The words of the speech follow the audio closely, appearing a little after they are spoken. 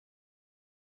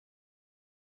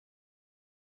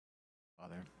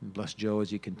Father, and bless Joe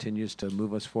as he continues to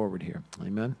move us forward here.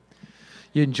 Amen.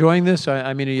 You enjoying this?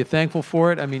 I mean, are you thankful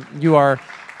for it? I mean, you're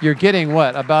getting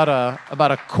what? About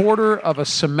a quarter of a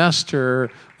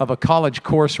semester of a college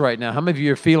course right now. How many of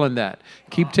you are feeling that?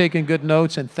 Keep taking good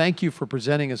notes, and thank you for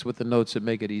presenting us with the notes that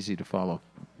make it easy to follow.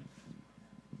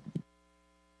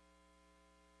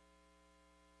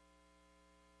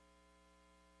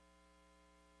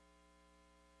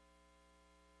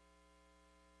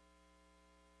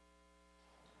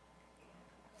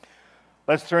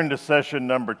 Let's turn to session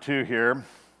number 2 here.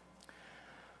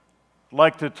 I'd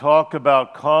like to talk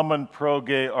about common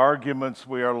pro-gay arguments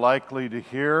we are likely to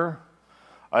hear.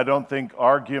 I don't think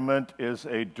argument is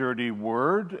a dirty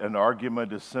word. An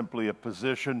argument is simply a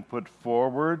position put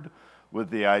forward with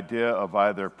the idea of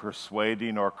either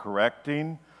persuading or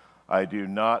correcting. I do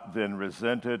not then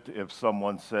resent it if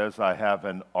someone says, I have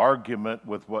an argument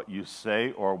with what you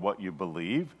say or what you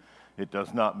believe. It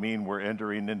does not mean we're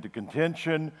entering into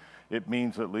contention. It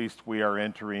means at least we are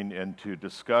entering into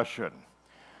discussion.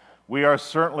 We are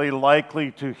certainly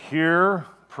likely to hear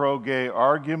pro-gay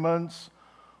arguments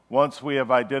once we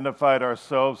have identified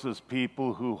ourselves as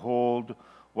people who hold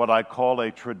what I call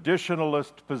a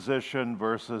traditionalist position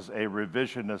versus a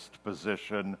revisionist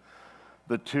position,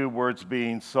 the two words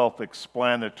being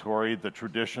self-explanatory. The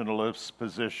traditionalist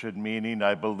position meaning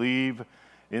I believe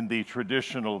in the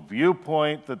traditional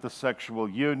viewpoint that the sexual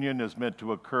union is meant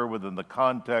to occur within the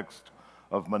context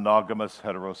of monogamous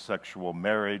heterosexual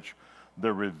marriage. The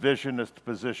revisionist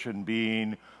position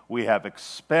being we have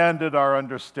expanded our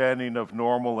understanding of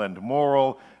normal and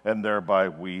moral, and thereby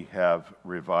we have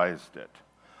revised it.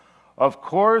 Of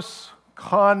course,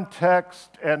 context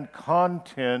and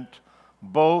content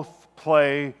both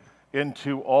play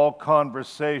into all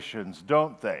conversations,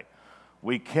 don't they?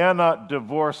 We cannot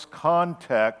divorce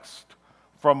context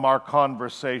from our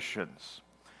conversations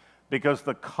because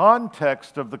the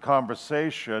context of the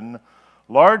conversation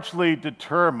largely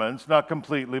determines, not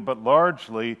completely, but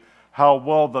largely, how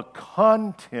well the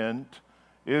content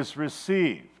is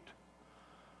received.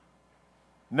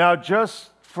 Now,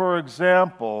 just for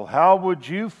example, how would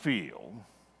you feel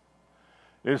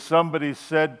if somebody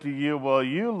said to you, well,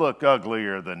 you look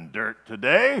uglier than dirt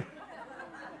today?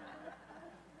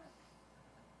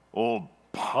 Old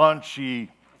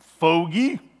paunchy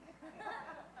fogey.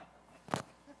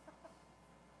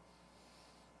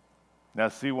 Now,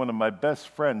 see, one of my best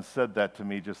friends said that to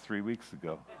me just 3 weeks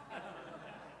ago.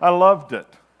 I loved it.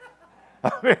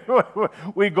 I mean,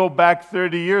 we go back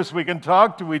 30 years, we can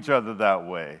talk to each other that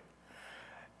way.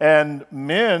 And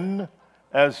men,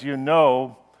 as you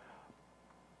know,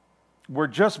 we're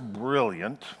just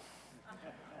brilliant.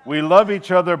 We love each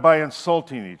other by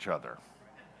insulting each other.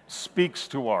 Speaks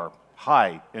to our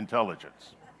high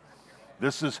intelligence.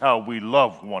 This is how we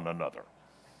love one another.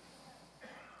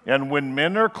 And when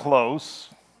men are close,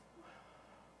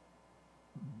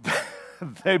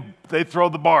 they throw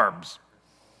the barbs.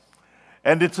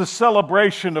 And it's a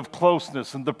celebration of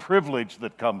closeness and the privilege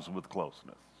that comes with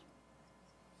closeness.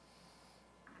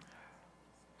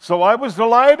 So I was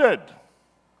delighted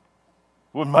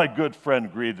when my good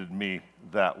friend greeted me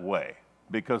that way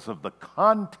because of the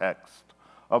context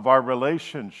of our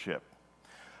relationship.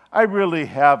 I really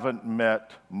haven't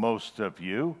met most of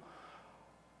you.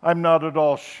 I'm not at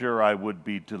all sure I would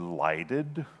be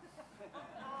delighted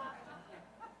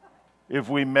if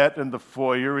we met in the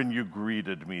foyer and you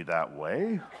greeted me that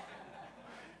way.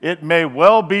 It may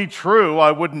well be true.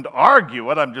 I wouldn't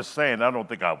argue it. I'm just saying I don't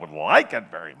think I would like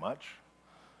it very much.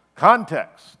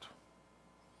 Context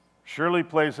surely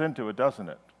plays into it, doesn't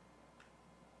it?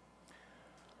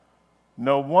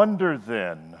 No wonder,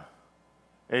 then,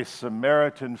 a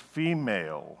Samaritan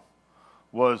female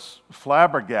was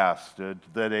flabbergasted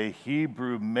that a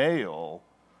Hebrew male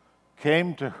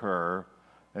came to her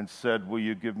and said, will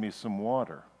you give me some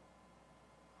water?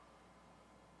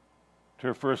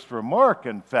 Her first remark,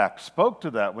 in fact, spoke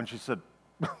to that when she said,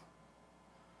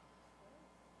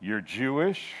 you're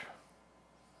Jewish,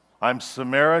 I'm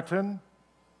Samaritan,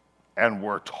 and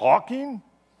we're talking?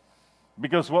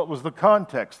 Because what was the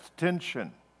context?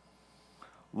 Tension.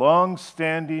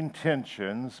 Long-standing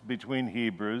tensions between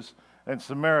Hebrews and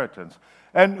Samaritans.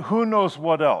 And who knows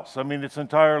what else? I mean, it's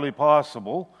entirely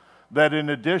possible that in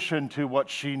addition to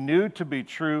what she knew to be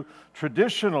true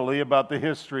traditionally about the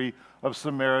history of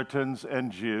Samaritans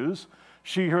and Jews,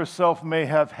 she herself may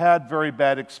have had very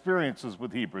bad experiences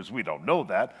with Hebrews. We don't know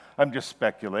that. I'm just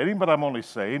speculating, but I'm only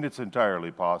saying it's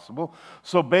entirely possible.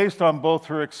 So based on both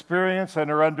her experience and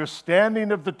her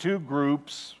understanding of the two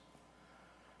groups,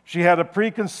 she had a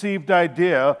preconceived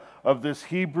idea of this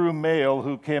Hebrew male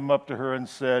who came up to her and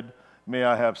said, may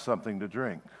I have something to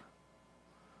drink?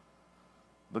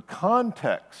 The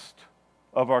context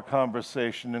of our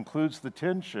conversation includes the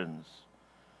tensions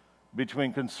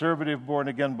between conservative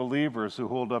born-again believers who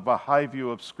hold up a high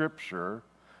view of Scripture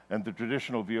and the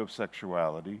traditional view of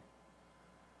sexuality,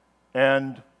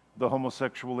 and the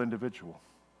homosexual individual.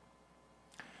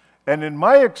 And in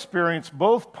my experience,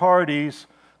 both parties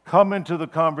come into the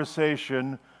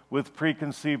conversation with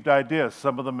preconceived ideas,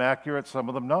 some of them accurate, some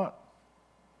of them not.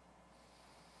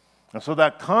 And so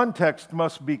that context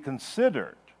must be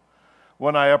considered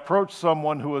when I approach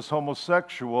someone who is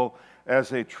homosexual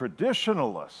as a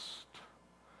traditionalist.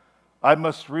 I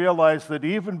must realize that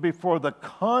even before the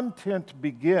content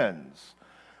begins,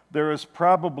 there is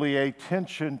probably a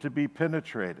tension to be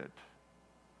penetrated.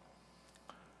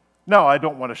 Now, I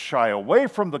don't want to shy away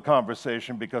from the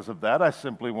conversation because of that. I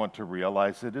simply want to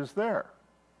realize it is there.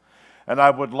 And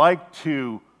I would like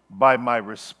to, by my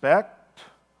respect,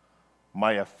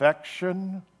 my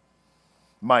affection,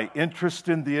 my interest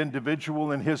in the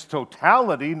individual in his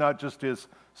totality, not just his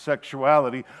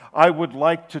sexuality, I would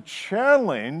like to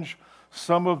challenge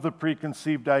some of the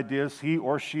preconceived ideas he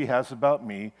or she has about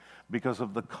me because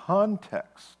of the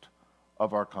context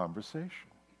of our conversation.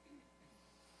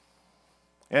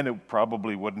 And it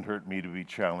probably wouldn't hurt me to be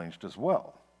challenged as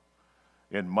well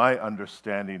in my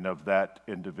understanding of that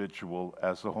individual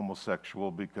as a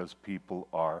homosexual, because people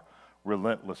are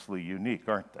relentlessly unique,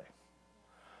 aren't they?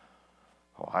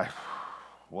 Oh,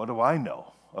 what do I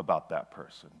know about that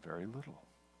person? Very little,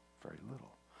 very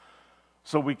little.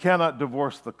 So we cannot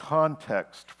divorce the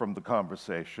context from the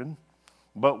conversation,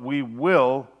 but we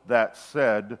will, that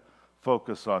said,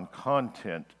 focus on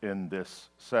content in this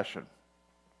session.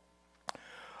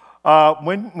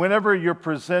 Whenever you're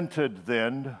presented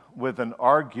then with an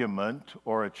argument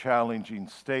or a challenging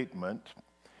statement,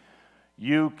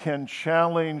 you can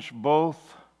challenge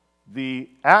both the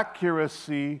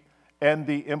accuracy and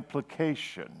the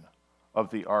implication of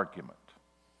the argument.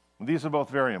 And these are both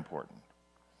very important.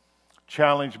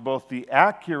 Challenge both the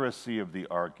accuracy of the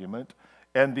argument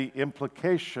and the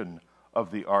implication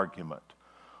of the argument.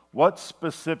 What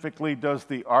specifically does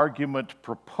the argument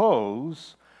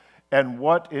propose, and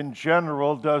what in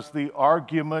general does the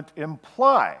argument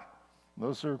imply?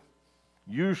 Those are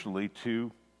usually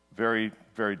two very,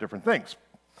 very different things.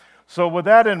 So with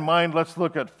that in mind, let's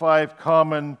look at 5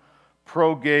 common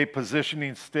pro-gay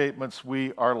positioning statements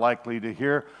we are likely to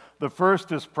hear. The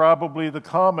first is probably the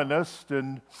commonest,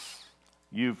 and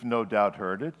you've no doubt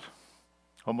heard it.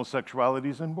 Homosexuality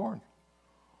is inborn.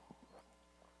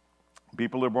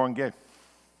 People are born gay.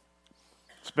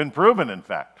 It's been proven, in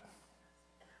fact.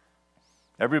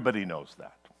 Everybody knows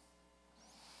that.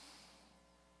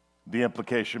 The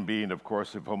implication being, of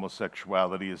course, if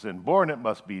homosexuality is inborn, it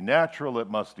must be natural, it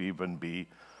must even be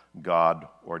God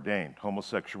ordained.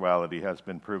 Homosexuality has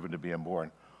been proven to be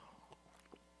inborn.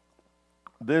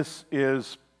 This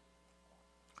is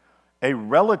a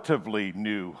relatively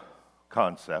new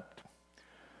concept.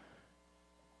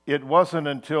 It wasn't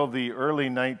until the early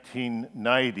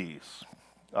 1990s,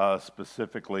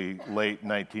 specifically late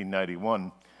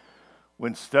 1991,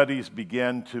 when studies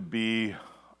began to be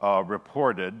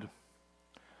reported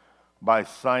by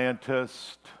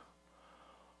scientists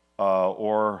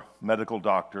or medical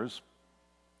doctors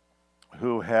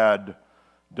who had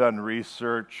done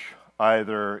research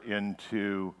either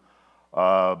into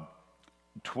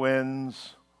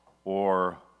twins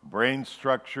or brain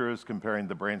structures, comparing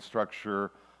the brain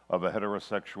structure of a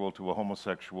heterosexual to a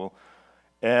homosexual,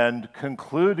 and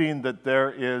concluding that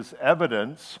there is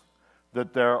evidence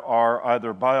that there are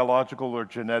either biological or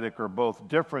genetic or both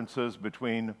differences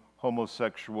between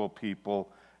homosexual people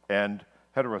and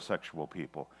heterosexual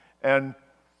people. And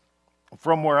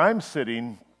from where I'm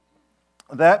sitting,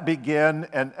 that began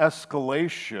an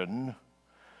escalation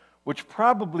which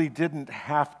probably didn't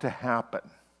have to happen,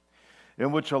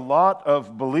 in which a lot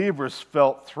of believers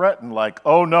felt threatened, like,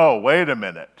 oh no, wait a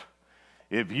minute.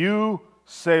 If you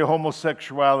say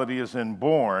homosexuality is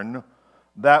inborn,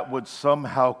 that would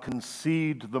somehow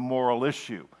concede the moral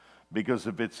issue, because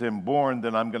if it's inborn,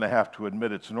 then I'm going to have to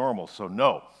admit it's normal. So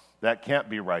no, that can't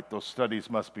be right. Those studies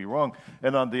must be wrong.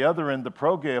 And on the other end, the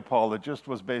pro-gay apologist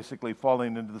was basically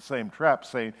falling into the same trap,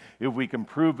 saying if we can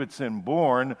prove it's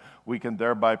inborn, we can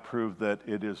thereby prove that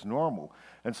it is normal.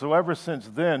 And so ever since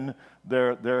then,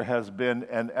 there has been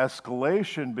an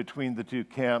escalation between the two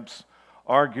camps,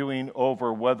 arguing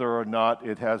over whether or not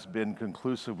it has been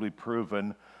conclusively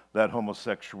proven that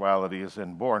homosexuality is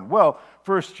inborn. Well,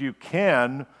 first you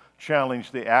can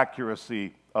challenge the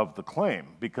accuracy of the claim,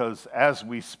 because as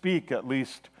we speak, at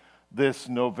least this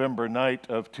November night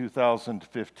of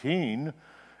 2015,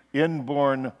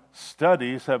 inborn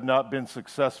studies have not been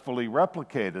successfully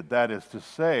replicated. That is to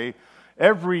say,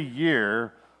 every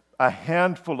year, a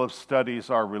handful of studies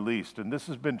are released, and this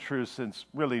has been true since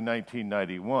really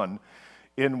 1991,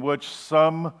 in which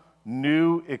some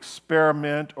new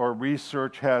experiment or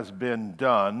research has been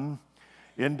done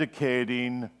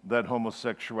indicating that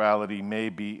homosexuality may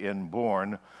be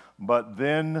inborn, but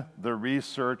then the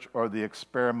research or the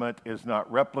experiment is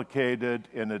not replicated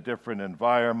in a different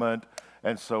environment,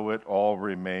 and so it all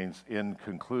remains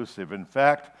inconclusive. In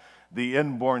fact, the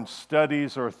inborn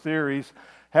studies or theories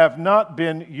have not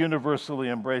been universally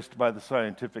embraced by the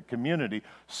scientific community.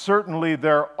 Certainly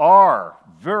there are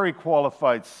very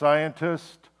qualified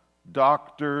scientists,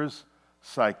 doctors,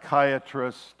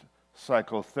 psychiatrists,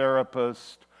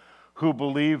 psychotherapists who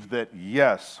believe that,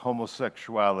 yes,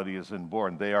 homosexuality is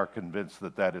inborn. They are convinced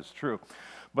that that is true.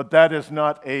 But that is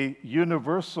not a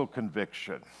universal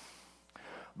conviction.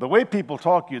 The way people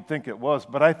talk, you'd think it was,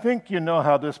 but I think you know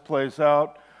how this plays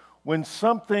out. When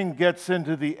something gets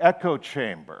into the echo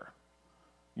chamber,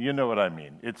 you know what I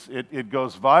mean. It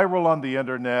goes viral on the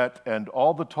internet, and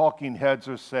all the talking heads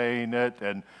are saying it,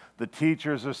 and the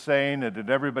teachers are saying it, and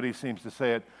everybody seems to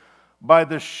say it. By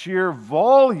the sheer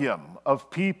volume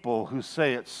of people who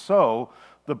say it so,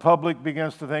 the public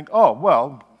begins to think, oh,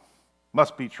 well,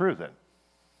 must be true then,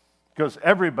 because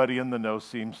everybody in the know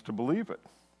seems to believe it.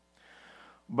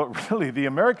 But really, the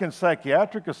American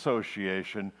Psychiatric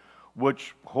Association,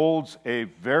 which holds a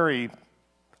very,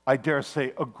 I dare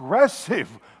say, aggressive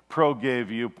pro-gay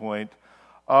viewpoint,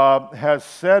 has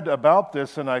said about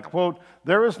this, and I quote,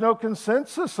 "There is no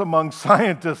consensus among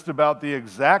scientists about the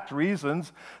exact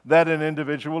reasons that an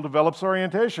individual develops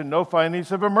orientation. No findings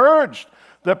have emerged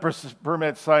that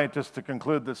permit scientists to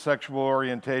conclude that sexual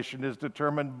orientation is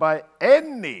determined by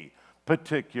any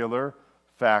particular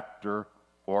factor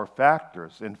or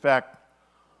factors." In fact,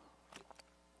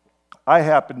 I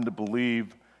happen to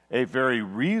believe a very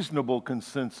reasonable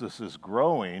consensus is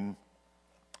growing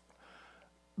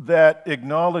that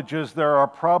acknowledges there are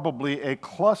probably a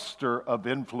cluster of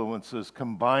influences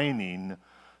combining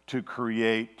to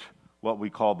create what we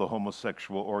call the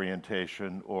homosexual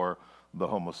orientation or the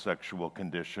homosexual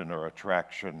condition or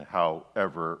attraction,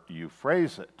 however you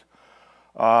phrase it.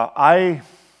 I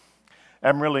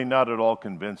am really not at all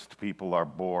convinced people are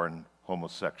born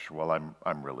homosexual.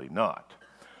 I'm really not.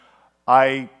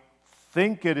 I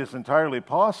think it is entirely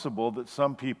possible that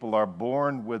some people are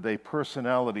born with a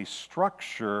personality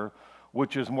structure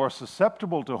which is more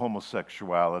susceptible to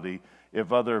homosexuality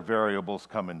if other variables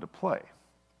come into play.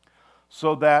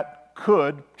 So that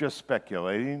could, just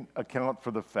speculating, account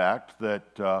for the fact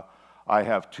that I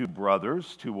have two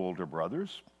brothers, two older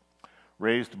brothers,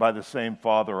 raised by the same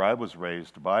father I was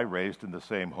raised by, raised in the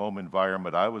same home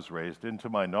environment I was raised in. To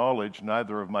my knowledge,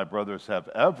 neither of my brothers have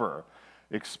ever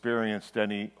experienced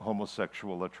any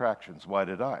homosexual attractions. Why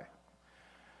did I?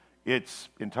 It's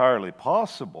entirely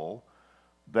possible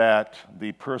that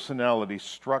the personality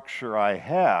structure I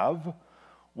have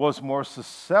was more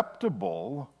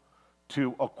susceptible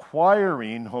to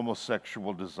acquiring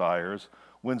homosexual desires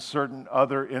when certain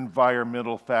other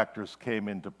environmental factors came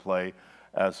into play,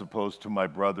 as opposed to my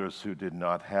brothers who did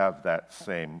not have that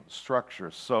same structure.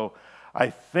 So I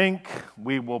think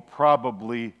we will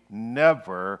probably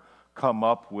never come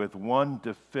up with one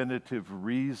definitive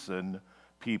reason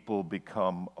people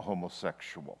become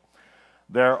homosexual.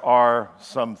 There are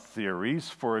some theories.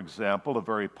 For example, a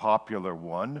very popular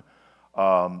one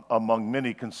among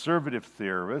many conservative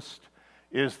theorists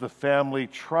is the family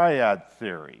triad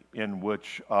theory, in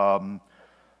which a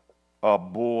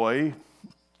boy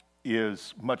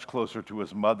is much closer to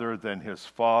his mother than his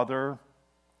father,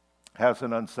 has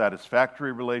an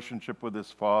unsatisfactory relationship with his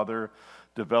father,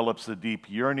 develops a deep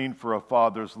yearning for a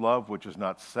father's love which is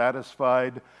not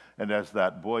satisfied, and as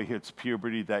that boy hits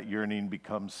puberty, that yearning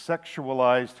becomes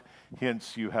sexualized,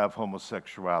 hence you have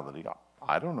homosexuality.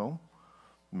 I don't know.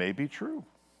 May be true.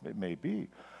 It may be.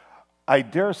 I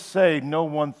dare say no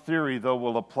one theory, though,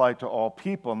 will apply to all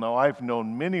people. Now, I've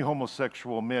known many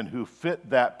homosexual men who fit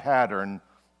that pattern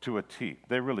to a T.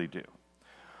 They really do.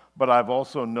 But I've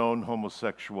also known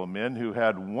homosexual men who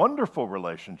had wonderful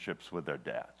relationships with their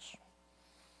dads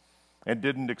and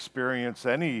didn't experience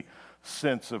any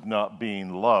sense of not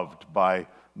being loved by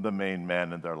the main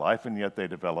man in their life, and yet they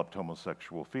developed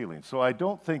homosexual feelings. So I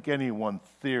don't think any one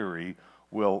theory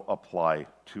will apply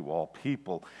to all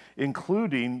people,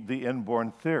 including the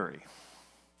inborn theory.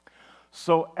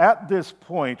 So at this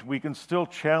point, we can still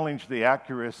challenge the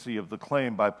accuracy of the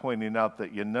claim by pointing out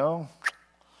that, you know,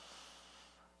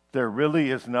 There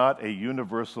really is not a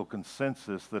universal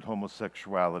consensus that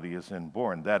homosexuality is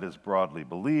inborn. That is broadly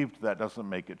believed. That doesn't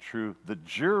make it true. The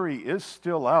jury is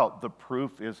still out. The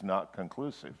proof is not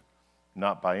conclusive,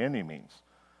 not by any means.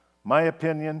 My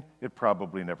opinion, it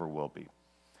probably never will be.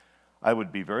 I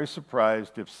would be very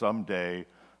surprised if someday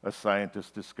a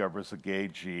scientist discovers a gay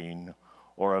gene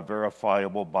or a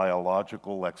verifiable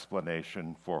biological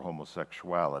explanation for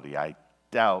homosexuality. I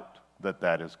doubt that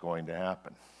that is going to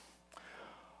happen.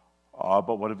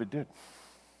 But what if it did?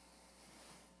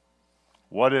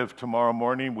 What if tomorrow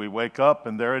morning we wake up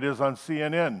and there it is on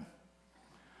CNN?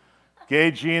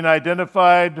 Gay gene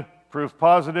identified, proof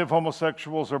positive,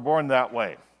 homosexuals are born that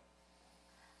way.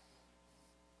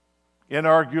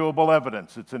 Inarguable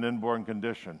evidence, it's an inborn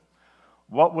condition.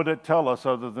 What would it tell us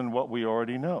other than what we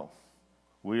already know?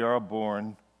 We are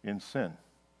born in sin.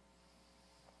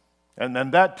 And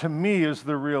then that, to me, is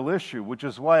the real issue, which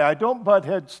is why I don't butt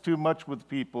heads too much with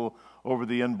people over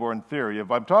the inborn theory.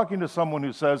 If I'm talking to someone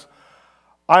who says,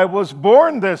 I was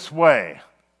born this way,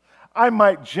 I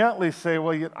might gently say,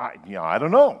 well, I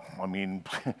don't know. I mean,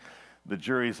 the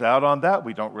jury's out on that.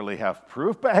 We don't really have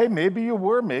proof. But hey, maybe you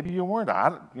were, maybe you weren't. I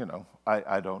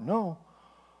don't know.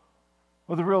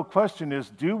 Well, the real question is,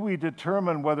 do we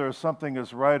determine whether something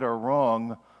is right or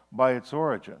wrong by its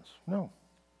origins? No,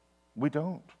 we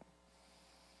don't.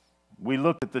 We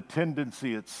look at the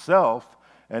tendency itself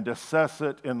and assess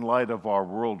it in light of our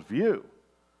worldview,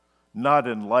 not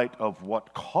in light of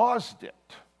what caused it.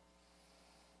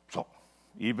 So,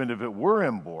 even if it were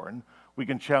inborn, we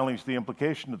can challenge the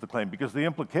implication of the claim, because the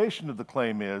implication of the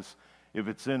claim is, if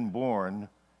it's inborn,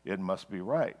 it must be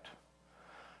right.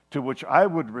 To which I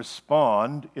would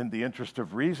respond, in the interest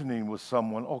of reasoning with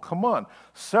someone, oh, come on,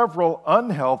 several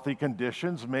unhealthy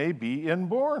conditions may be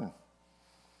inborn.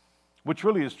 Which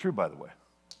really is true, by the way.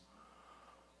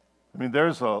 I mean,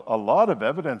 there's a lot of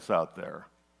evidence out there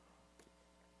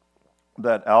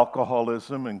that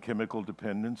alcoholism and chemical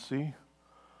dependency,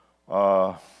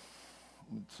 it's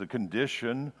a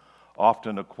condition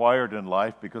often acquired in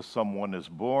life because someone is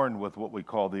born with what we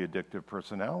call the addictive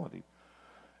personality.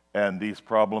 And these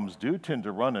problems do tend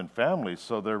to run in families,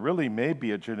 so there really may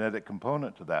be a genetic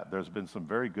component to that. There's been some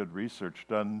very good research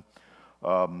done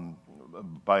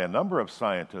by a number of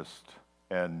scientists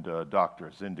and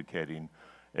doctors indicating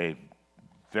a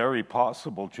very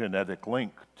possible genetic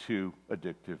link to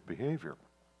addictive behavior.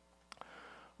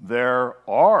 There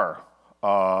are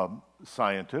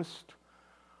scientists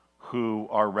who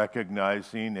are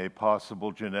recognizing a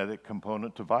possible genetic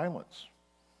component to violence.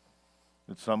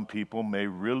 That some people may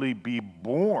really be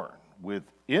born with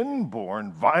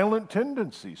inborn violent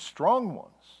tendencies, strong ones.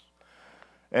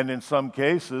 And in some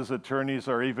cases, attorneys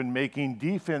are even making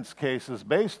defense cases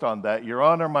based on that. Your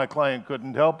Honor, my client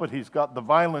couldn't help it. He's got the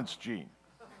violence gene.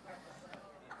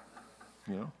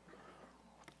 You know?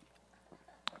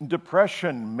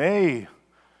 Depression may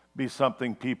be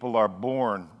something people are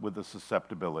born with a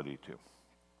susceptibility to.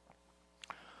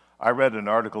 I read an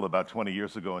article about 20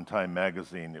 years ago in Time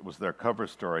magazine. It was their cover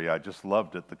story. I just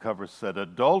loved it. The cover said,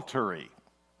 "Adultery.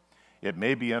 It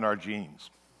may be in our genes."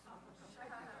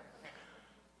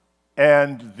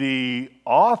 And the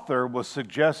author was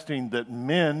suggesting that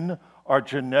men are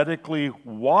genetically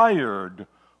wired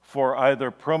for either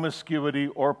promiscuity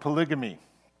or polygamy.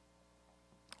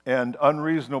 And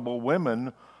unreasonable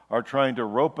women are trying to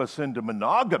rope us into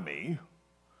monogamy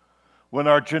when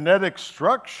our genetic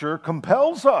structure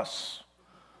compels us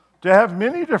to have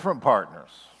many different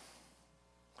partners.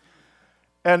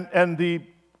 And the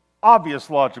obvious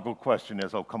logical question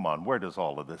is, oh, come on, where does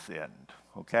all of this end,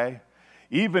 okay?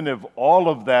 Even if all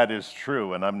of that is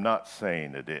true, and I'm not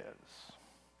saying it is,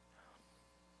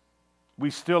 we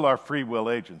still are free will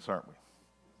agents, aren't we?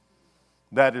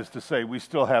 That is to say, we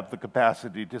still have the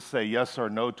capacity to say yes or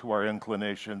no to our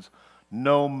inclinations,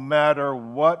 no matter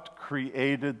what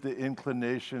created the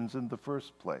inclinations in the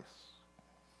first place.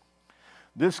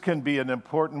 This can be an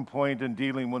important point in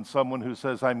dealing with someone who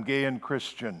says, I'm gay and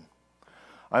Christian.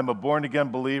 I'm a born-again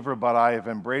believer, but I have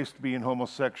embraced being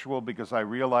homosexual because I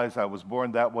realize I was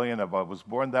born that way, and if I was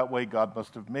born that way, God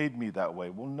must have made me that way.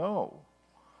 Well, no.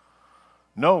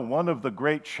 No, one of the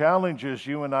great challenges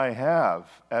you and I have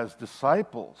as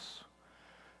disciples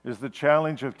is the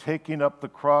challenge of taking up the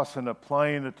cross and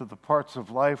applying it to the parts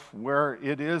of life where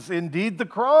it is indeed the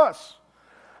cross.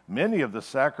 Many of the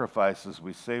sacrifices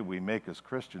we say we make as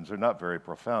Christians are not very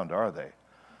profound, are they?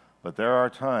 But there are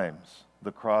times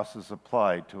the cross is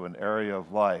applied to an area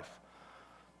of life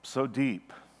so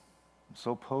deep,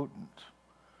 so potent,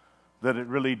 that it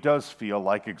really does feel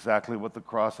like exactly what the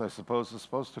cross, I suppose, is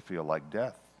supposed to feel like,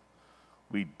 death.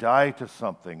 We die to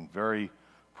something very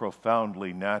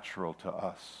profoundly natural to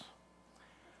us.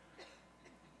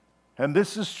 And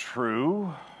this is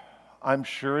true, I'm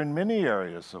sure, in many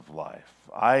areas of life.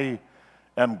 I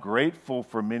am grateful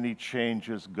for many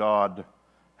changes God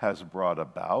has brought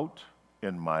about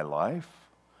in my life.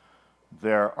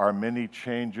 There are many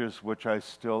changes which I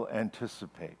still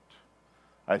anticipate,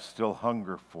 I still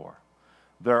hunger for.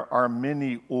 There are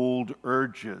many old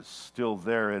urges still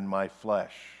there in my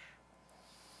flesh.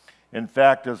 In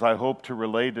fact, as I hope to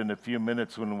relate in a few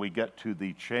minutes when we get to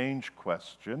the change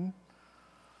question,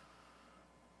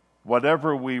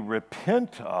 whatever we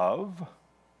repent of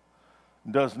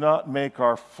does not make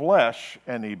our flesh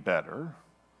any better.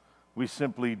 We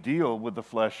simply deal with the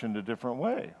flesh in a different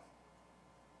way.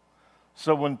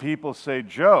 So when people say,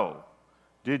 "Joe,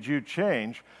 did you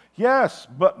change?" Yes,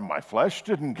 but my flesh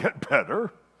didn't get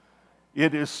better.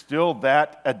 It is still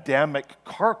that Adamic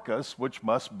carcass which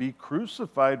must be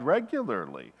crucified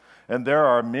regularly. And there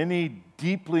are many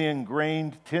deeply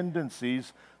ingrained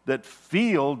tendencies that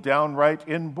feel downright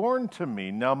inborn to me.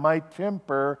 Now, my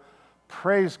temper,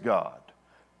 praise God,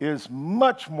 is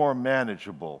much more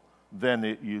manageable than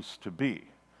it used to be.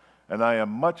 And I am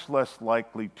much less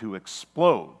likely to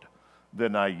explode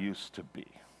than I used to be.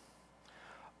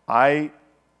 I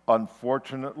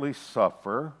unfortunately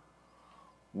suffer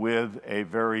with a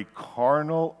very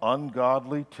carnal,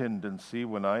 ungodly tendency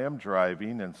when I am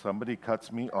driving and somebody cuts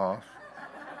me off.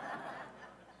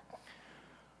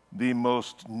 The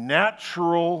most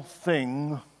natural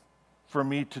thing for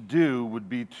me to do would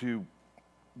be to,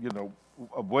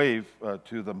 wave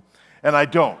to them. And I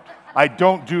don't. I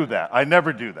don't do that. I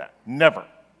never do that. Never.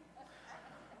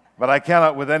 But I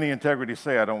cannot with any integrity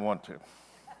say I don't want to.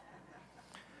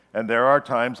 And there are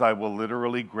times I will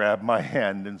literally grab my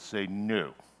hand and say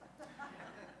no.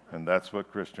 And that's what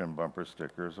Christian bumper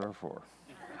stickers are for.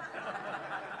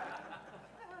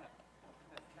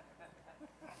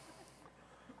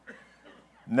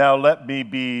 Now let me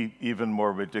be even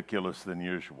more ridiculous than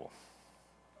usual.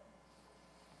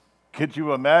 Could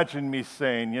you imagine me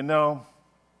saying,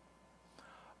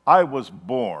 I was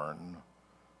born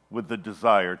with the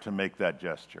desire to make that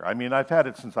gesture. I mean, I've had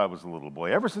it since I was a little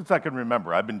boy. Ever since I can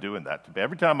remember, I've been doing that.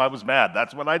 Every time I was mad,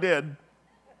 that's what I did.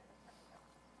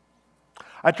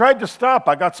 I tried to stop.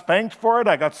 I got spanked for it.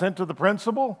 I got sent to the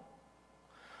principal.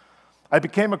 I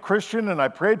became a Christian, and I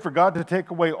prayed for God to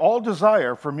take away all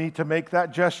desire for me to make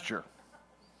that gesture.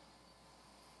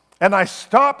 And I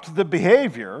stopped the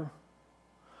behavior,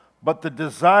 but the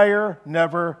desire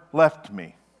never left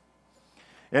me.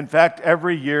 In fact,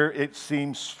 every year it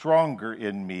seems stronger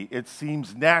in me. It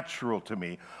seems natural to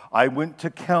me. I went to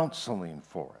counseling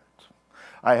for it.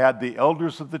 I had the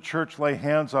elders of the church lay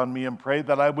hands on me and pray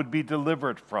that I would be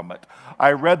delivered from it.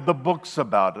 I read the books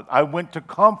about it. I went to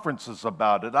conferences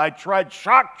about it. I tried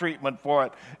shock treatment for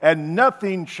it, and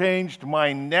nothing changed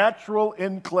my natural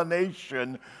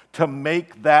inclination to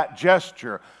make that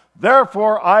gesture.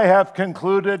 Therefore, I have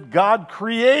concluded God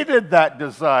created that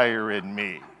desire in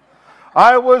me.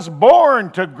 I was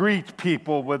born to greet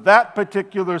people with that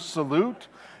particular salute.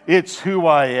 It's who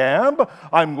I am.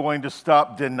 I'm going to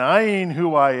stop denying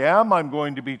who I am. I'm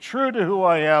going to be true to who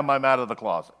I am. I'm out of the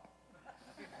closet.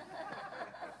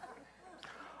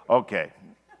 Okay,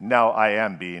 now I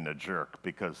am being a jerk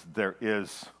because there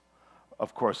is,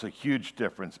 of course, a huge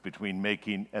difference between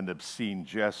making an obscene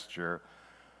gesture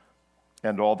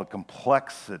and all the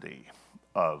complexity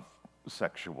of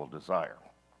sexual desire.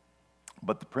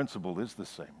 But the principle is the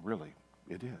same, really.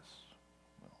 It is.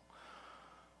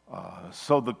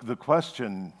 So the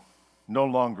question no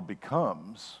longer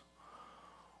becomes,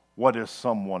 what is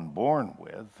someone born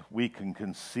with? We can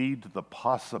concede the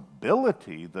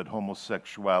possibility that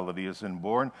homosexuality is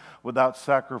inborn without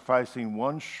sacrificing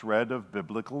one shred of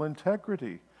biblical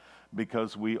integrity,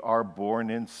 because we are born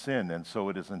in sin, and so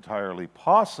it is entirely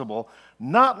possible,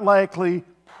 not likely,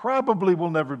 probably will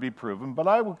never be proven, but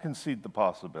I will concede the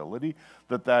possibility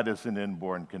that that is an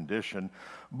inborn condition.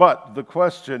 But the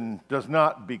question does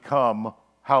not become,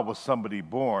 how was somebody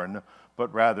born,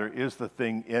 but rather, is the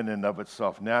thing in and of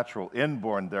itself natural?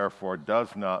 Inborn, therefore,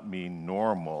 does not mean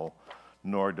normal,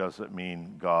 nor does it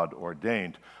mean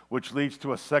God-ordained, which leads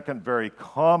to a second very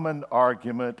common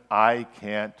argument: I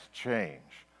can't change.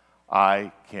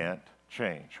 I can't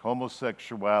change.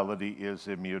 Homosexuality is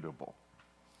immutable.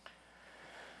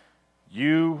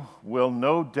 You will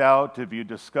no doubt, if you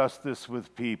discuss this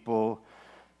with people,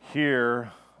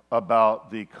 hear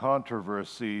about the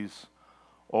controversies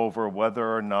over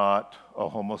whether or not a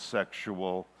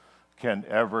homosexual can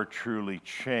ever truly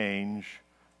change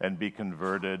and be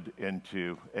converted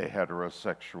into a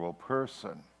heterosexual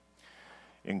person.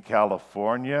 In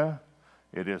California,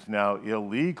 It is now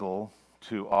illegal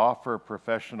to offer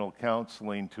professional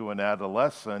counseling to an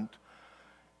adolescent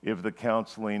if the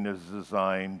counseling is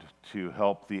designed to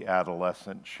help the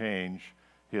adolescent change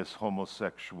his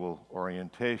homosexual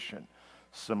orientation.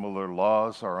 Similar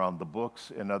laws are on the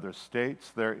books in other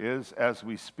states. There is, as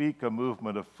we speak, a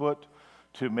movement afoot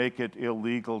to make it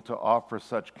illegal to offer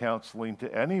such counseling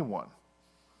to anyone,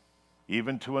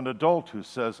 even to an adult who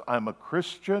says, I'm a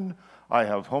Christian, I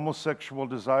have homosexual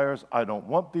desires, I don't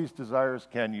want these desires,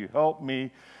 can you help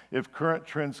me? If current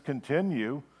trends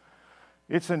continue,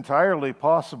 it's entirely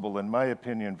possible, in my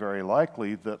opinion, very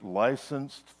likely, that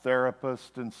licensed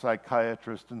therapists and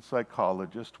psychiatrists and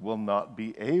psychologists will not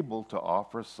be able to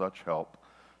offer such help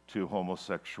to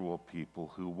homosexual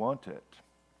people who want it.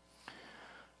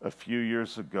 A few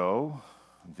years ago,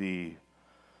 the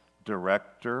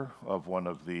director of one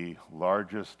of the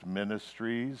largest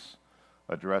ministries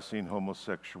addressing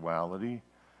homosexuality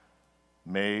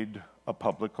made a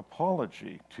public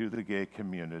apology to the gay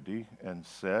community and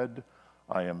said,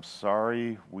 I am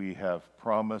sorry we have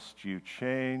promised you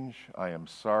change. I am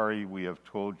sorry we have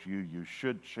told you you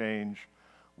should change.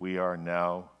 We are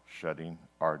now shutting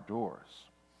our doors.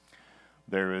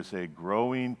 There is a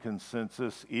growing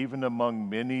consensus, even among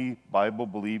many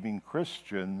Bible-believing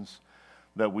Christians,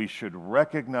 that we should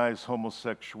recognize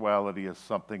homosexuality as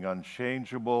something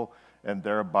unchangeable and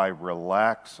thereby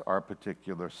relax our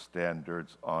particular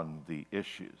standards on the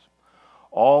issues,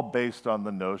 all based on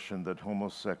the notion that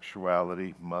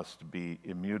homosexuality must be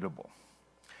immutable.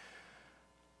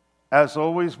 As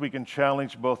always, we can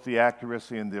challenge both the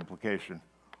accuracy and the implication.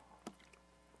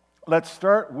 Let's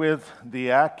start with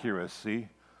the accuracy.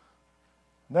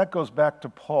 And that goes back to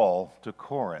Paul to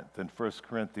Corinth in 1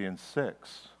 Corinthians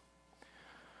 6.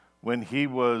 When he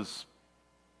was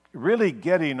really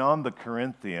getting on the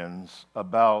Corinthians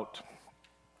about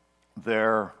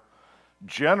their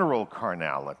general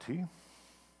carnality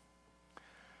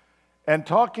and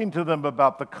talking to them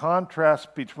about the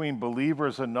contrast between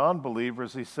believers and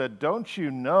non-believers, he said, don't you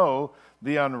know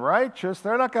the unrighteous,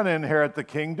 they're not going to inherit the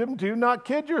kingdom. Do not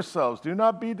kid yourselves. Do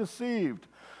not be deceived.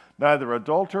 Neither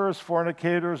adulterers,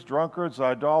 fornicators, drunkards,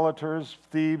 idolaters,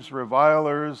 thieves,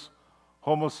 revilers,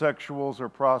 homosexuals, or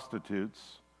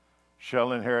prostitutes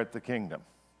shall inherit the kingdom.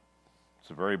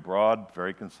 It's a very broad,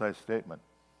 very concise statement.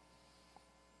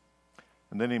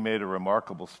 And then he made a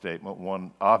remarkable statement,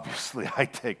 one obviously I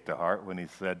take to heart, when he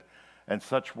said, and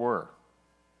such were,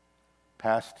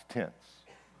 past tense,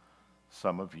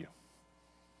 some of you.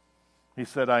 He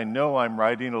said, I know I'm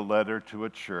writing a letter to a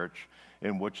church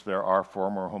in which there are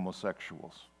former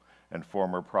homosexuals and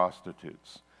former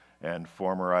prostitutes and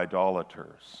former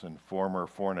idolaters and former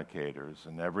fornicators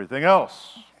and everything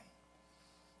else.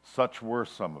 Such were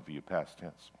some of you, past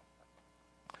tense.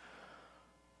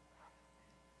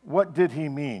 What did he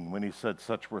mean when he said,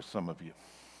 such were some of you?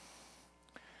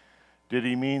 Did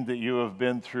he mean that you have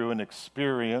been through an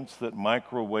experience that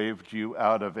microwaved you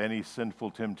out of any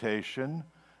sinful temptation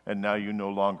and now you no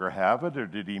longer have it? Or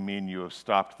did he mean you have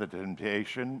stopped the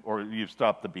temptation, or you've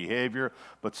stopped the behavior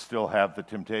but still have the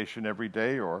temptation every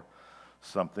day, or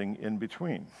something in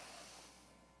between?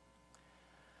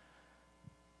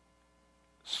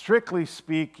 Strictly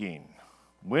speaking,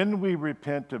 when we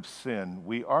repent of sin,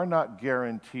 we are not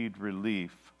guaranteed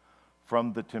relief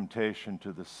from the temptation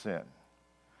to the sin.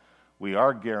 We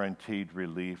are guaranteed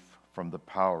relief from the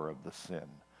power of the sin.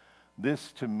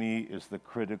 This, to me, is the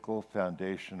critical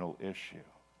foundational issue.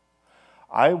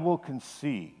 I will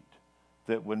concede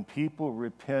that when people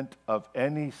repent of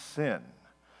any sin,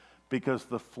 because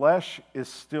the flesh is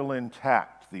still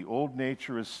intact, the old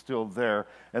nature is still there,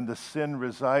 and the sin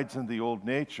resides in the old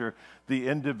nature, the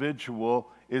individual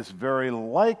is very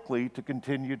likely to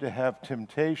continue to have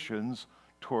temptations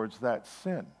towards that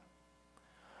sin.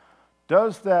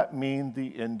 Does that mean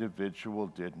the individual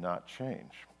did not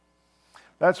change?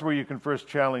 That's where you can first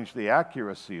challenge the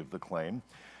accuracy of the claim.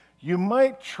 You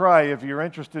might try, if you're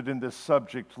interested in this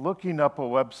subject, looking up a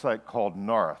website called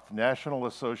NARTH, National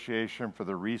Association for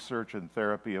the Research and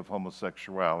Therapy of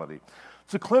Homosexuality.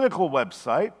 It's a clinical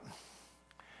website,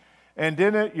 and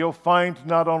in it you'll find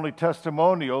not only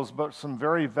testimonials, but some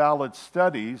very valid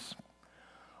studies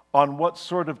on what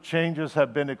sort of changes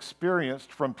have been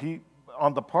experienced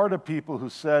on the part of people who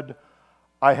said,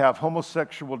 I have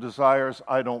homosexual desires,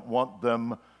 I don't want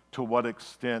them. To what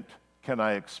extent can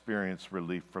I experience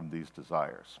relief from these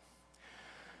desires?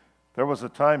 There was a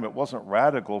time it wasn't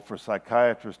radical for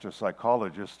psychiatrists or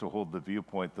psychologists to hold the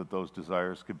viewpoint that those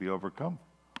desires could be overcome.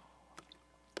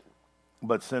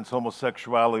 But since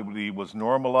homosexuality was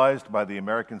normalized by the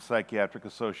American Psychiatric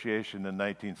Association in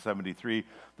 1973,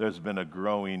 there's been a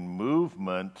growing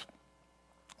movement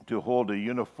to hold a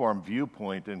uniform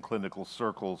viewpoint in clinical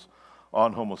circles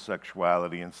on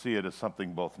homosexuality and see it as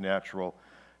something both natural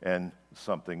and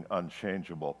something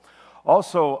unchangeable.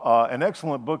 Also, an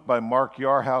excellent book by Mark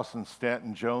Yarhouse and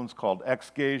Stanton Jones called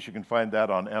Ex-Gays, you can find that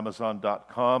on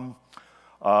Amazon.com,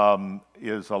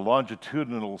 is a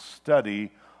longitudinal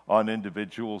study on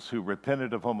individuals who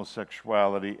repented of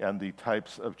homosexuality and the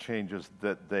types of changes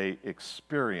that they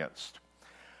experienced.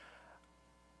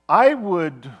 I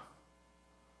would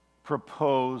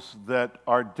propose that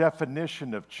our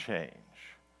definition of change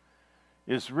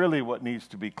is really what needs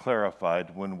to be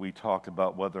clarified when we talk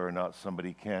about whether or not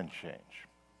somebody can change.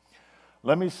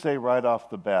 Let me say right off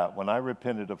the bat, when I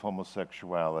repented of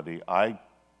homosexuality, I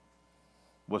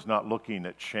was not looking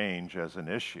at change as an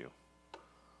issue.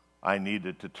 I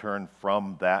needed to turn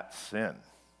from that sin.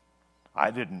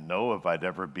 I didn't know if I'd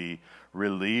ever be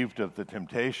relieved of the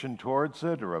temptation towards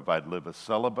it, or if I'd live a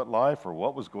celibate life, or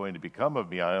what was going to become of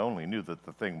me. I only knew that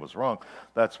the thing was wrong.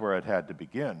 That's where it had to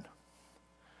begin.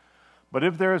 But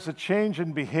if there is a change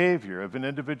in behavior, if an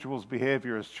individual's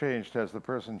behavior has changed, has the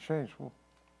person changed? Well,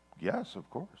 yes, of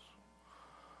course.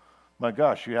 My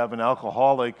gosh, you have an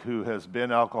alcoholic who has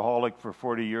been alcoholic for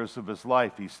 40 years of his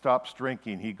life. He stops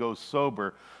drinking, he goes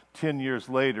sober. 10 years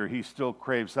later, he still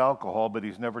craves alcohol, but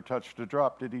he's never touched a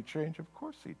drop. Did he change? Of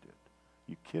course he did.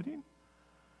 You kidding?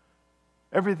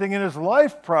 Everything in his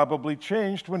life probably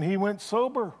changed when he went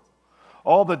sober.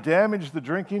 All the damage the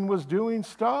drinking was doing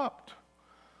stopped.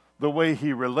 The way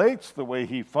he relates, the way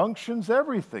he functions,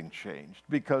 everything changed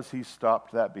because he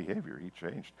stopped that behavior. He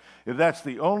changed. If that's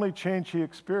the only change he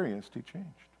experienced, he changed.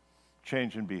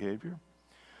 Change in behavior.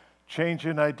 Change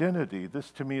in identity. This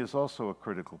to me is also a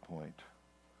critical point.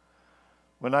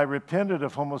 When I repented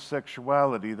of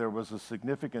homosexuality, there was a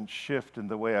significant shift in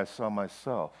the way I saw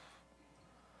myself.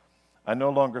 I no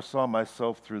longer saw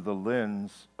myself through the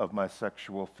lens of my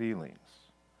sexual feelings.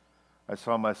 I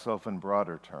saw myself in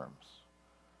broader terms.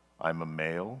 I'm a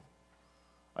male.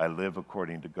 I live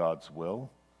according to God's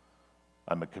will.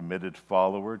 I'm a committed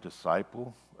follower,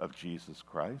 disciple of Jesus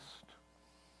Christ.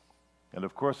 And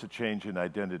of course, a change in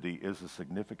identity is a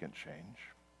significant change.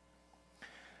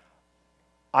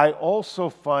 I also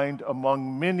find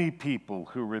among many people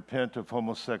who repent of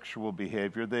homosexual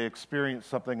behavior, they experience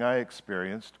something I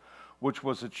experienced, which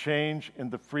was a change in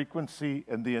the frequency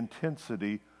and the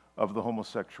intensity of the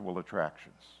homosexual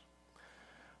attractions.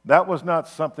 That was not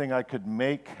something I could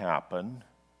make happen.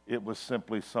 It was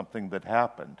simply something that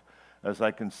happened. As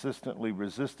I consistently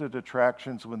resisted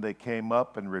attractions when they came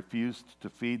up and refused to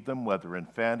feed them, whether in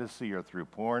fantasy or through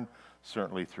porn,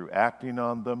 certainly through acting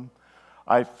on them,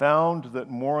 I found that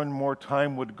more and more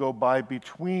time would go by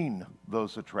between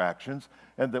those attractions,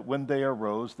 and that when they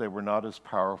arose, they were not as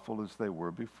powerful as they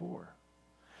were before.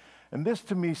 And this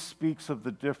to me speaks of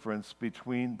the difference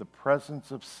between the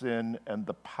presence of sin and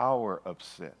the power of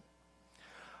sin.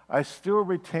 I still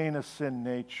retain a sin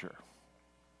nature.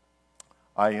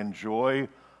 I enjoy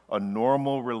a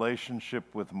normal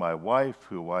relationship with my wife,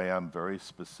 who I am very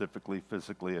specifically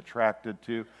physically attracted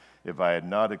to. If I had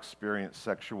not experienced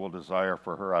sexual desire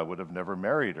for her, I would have never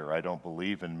married her. I don't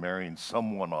believe in marrying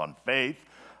someone on faith.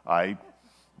 I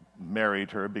married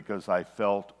her because I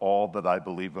felt all that I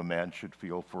believe a man should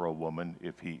feel for a woman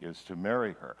if he is to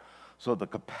marry her. So the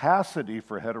capacity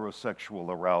for heterosexual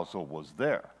arousal was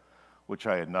there, which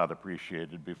I had not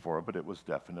appreciated before, but it was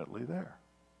definitely there.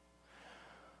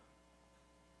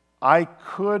 I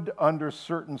could, under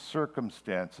certain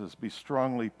circumstances, be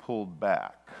strongly pulled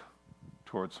back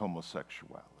towards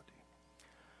homosexuality.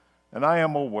 And I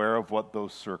am aware of what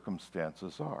those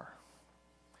circumstances are.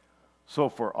 So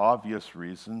for obvious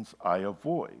reasons, I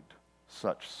avoid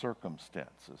such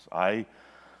circumstances. I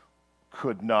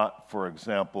could not, for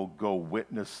example, go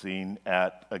witnessing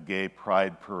at a gay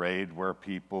pride parade where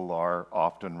people are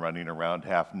often running around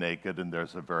half naked and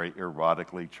there's a very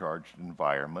erotically charged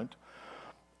environment.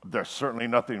 There's certainly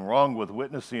nothing wrong with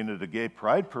witnessing at a gay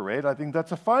pride parade. I think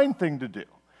that's a fine thing to do.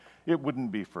 It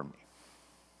wouldn't be for me.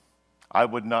 I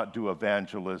would not do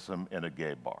evangelism in a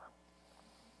gay bar.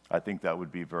 I think that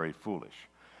would be very foolish.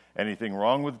 Anything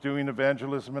wrong with doing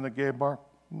evangelism in a gay bar?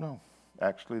 No,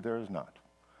 actually there is not.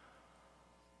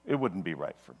 It wouldn't be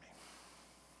right for me.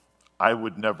 I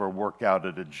would never work out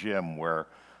at a gym where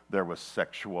there was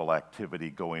sexual activity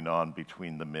going on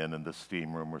between the men in the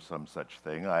steam room or some such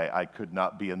thing. I could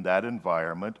not be in that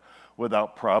environment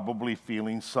without probably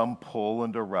feeling some pull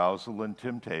and arousal and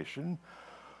temptation.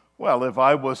 Well, if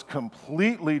I was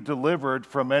completely delivered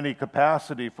from any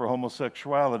capacity for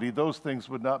homosexuality, those things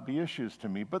would not be issues to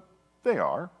me, but they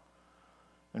are.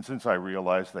 And since I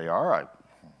realize they are,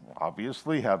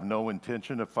 obviously have no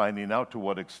intention of finding out to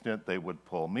what extent they would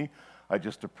pull me. I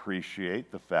just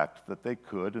appreciate the fact that they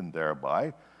could, and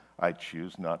thereby I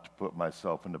choose not to put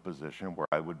myself in a position where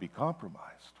I would be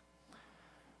compromised.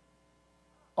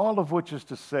 All of which is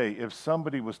to say, if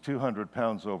somebody was 200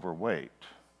 pounds overweight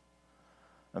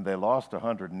and they lost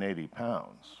 180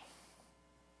 pounds,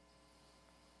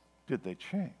 did they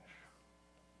change?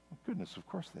 Well, goodness, of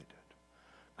course they did.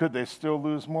 Could they still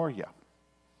lose more? Yeah.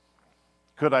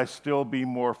 Could I still be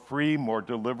more free, more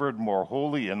delivered, more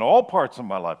holy in all parts of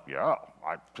my life? Yeah,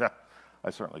 I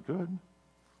certainly could.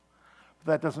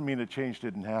 But that doesn't mean a change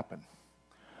didn't happen.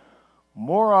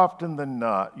 More often than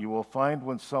not, you will find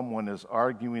when someone is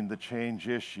arguing the change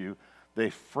issue, they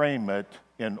frame it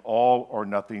in all or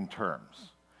nothing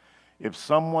terms. If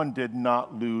someone did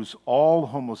not lose all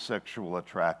homosexual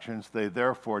attractions, they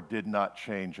therefore did not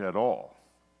change at all.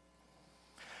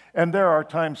 And there are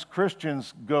times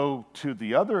Christians go to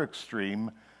the other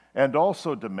extreme and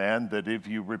also demand that if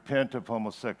you repent of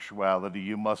homosexuality,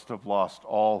 you must have lost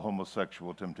all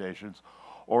homosexual temptations,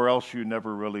 or else you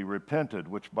never really repented,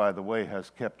 which, by the way, has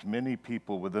kept many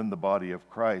people within the body of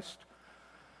Christ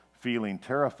feeling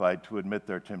terrified to admit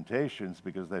their temptations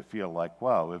because they feel like,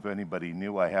 wow, if anybody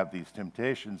knew I have these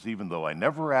temptations, even though I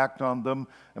never act on them,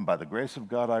 and by the grace of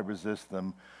God I resist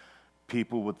them,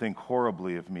 people would think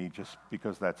horribly of me just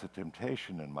because that's a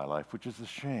temptation in my life, which is a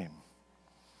shame.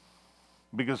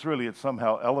 Because really it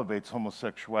somehow elevates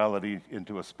homosexuality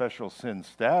into a special sin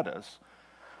status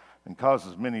and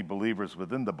causes many believers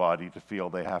within the body to feel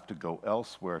they have to go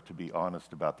elsewhere to be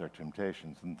honest about their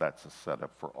temptations, and that's a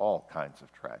setup for all kinds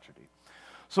of tragedy.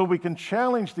 So we can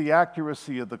challenge the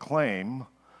accuracy of the claim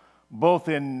both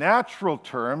in natural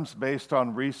terms based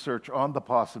on research on the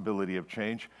possibility of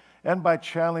change and by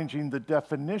challenging the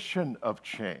definition of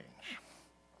change.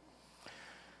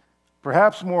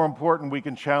 Perhaps more important, we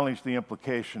can challenge the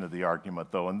implication of the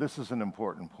argument, though, and this is an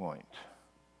important point.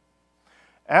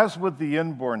 As with the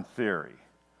inborn theory,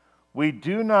 we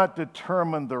do not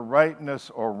determine the rightness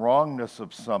or wrongness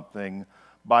of something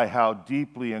by how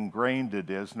deeply ingrained it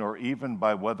is, nor even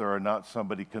by whether or not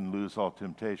somebody can lose all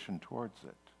temptation towards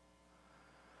it.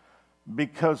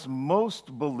 Because most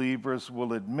believers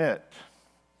will admit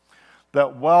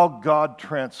that while God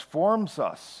transforms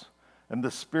us and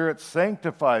the Spirit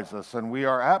sanctifies us and we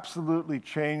are absolutely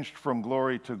changed from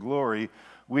glory to glory,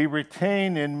 we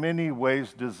retain in many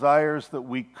ways desires that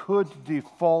we could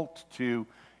default to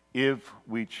if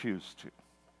we choose to.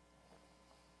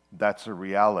 That's a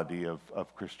reality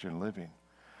of Christian living.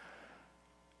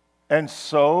 And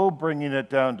so, bringing it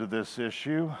down to this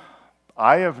issue,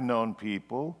 I have known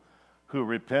people who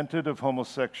repented of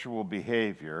homosexual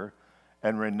behavior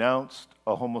and renounced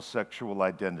a homosexual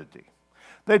identity.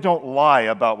 They don't lie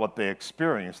about what they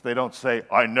experienced. They don't say,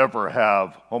 I never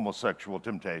have homosexual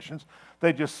temptations.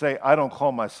 They just say, I don't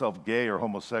call myself gay or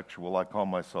homosexual. I call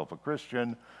myself a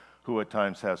Christian who at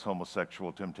times has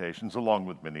homosexual temptations, along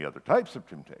with many other types of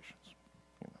temptations.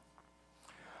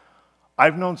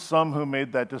 I've known some who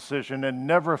made that decision and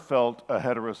never felt a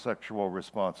heterosexual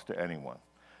response to anyone.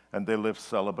 And they live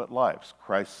celibate lives,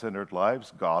 Christ-centered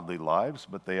lives, godly lives,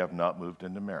 but they have not moved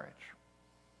into marriage.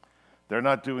 They're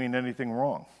not doing anything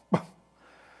wrong.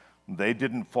 They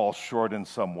didn't fall short in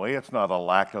some way. It's not a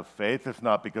lack of faith. It's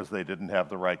not because they didn't have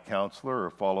the right counselor or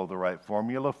follow the right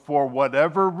formula. For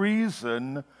whatever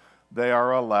reason, they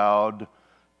are allowed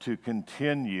to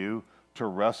continue to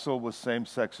wrestle with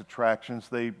same-sex attractions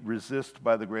they resist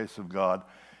by the grace of God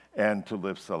and to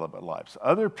live celibate lives.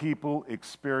 Other people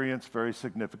experience very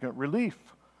significant relief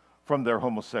from their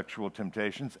homosexual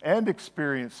temptations and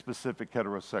experience specific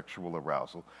heterosexual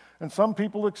arousal. And some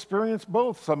people experience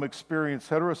both. Some experience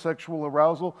heterosexual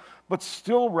arousal, but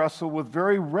still wrestle with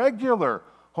very regular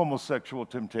homosexual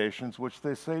temptations, which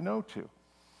they say no to.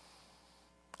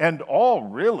 And all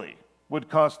really would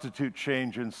constitute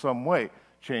change in some way.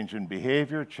 Change in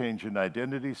behavior, change in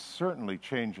identity, certainly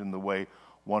change in the way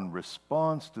one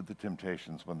responds to the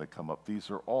temptations when they come up. These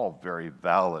are all very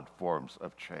valid forms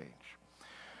of change.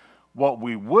 What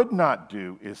we would not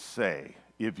do is say,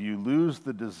 if you don't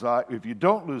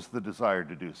lose the desire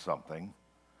to do something,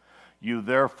 you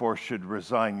therefore should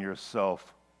resign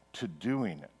yourself to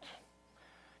doing it.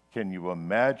 Can you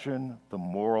imagine the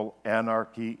moral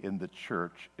anarchy in the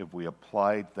church if we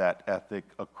applied that ethic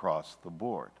across the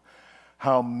board?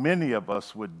 How many of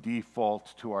us would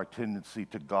default to our tendency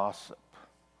to gossip,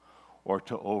 or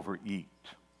to overeat,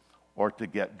 or to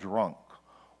get drunk,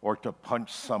 or to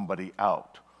punch somebody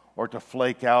out, or to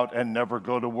flake out and never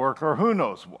go to work, or who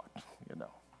knows what,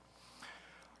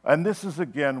 And this is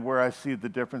again where I see the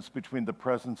difference between the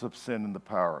presence of sin and the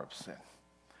power of sin.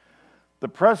 The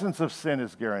presence of sin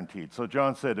is guaranteed. So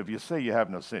John said, if you say you have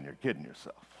no sin, you're kidding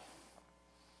yourself.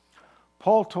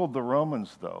 Paul told the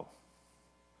Romans, though,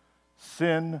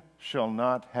 sin shall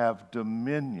not have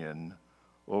dominion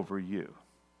over you.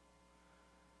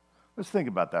 Let's think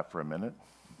about that for a minute.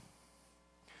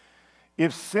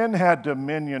 If sin had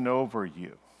dominion over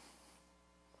you,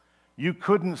 you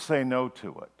couldn't say no to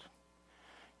it.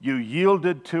 You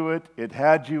yielded to it, it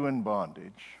had you in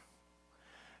bondage.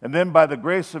 And then by the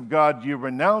grace of God, you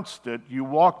renounced it, you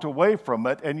walked away from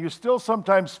it, and you still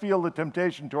sometimes feel the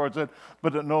temptation towards it,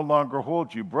 but it no longer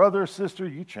holds you. Brother, sister,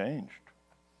 you changed.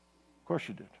 Of course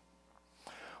you did.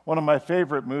 One of my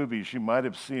favorite movies you might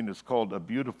have seen is called A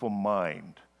Beautiful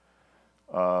Mind,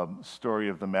 story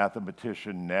of the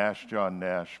mathematician John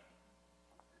Nash.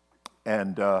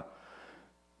 And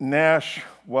Nash,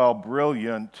 while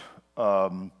brilliant,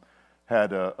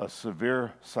 had a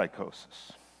severe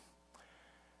psychosis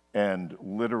and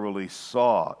literally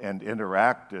saw and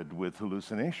interacted with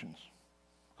hallucinations,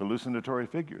 hallucinatory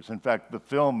figures. In fact, the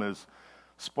film is,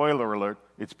 spoiler alert,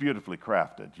 it's beautifully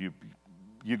crafted.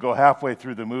 You go halfway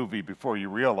through the movie before you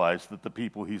realize that the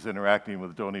people he's interacting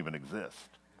with don't even exist.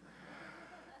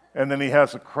 And then he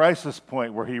has a crisis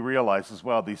point where he realizes,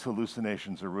 wow, these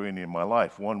hallucinations are ruining my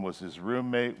life. One was his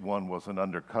roommate, one was an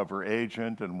undercover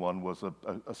agent, and one was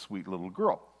a sweet little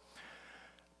girl.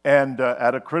 And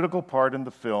at a critical part in the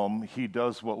film, he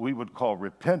does what we would call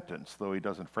repentance, though he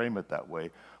doesn't frame it that way,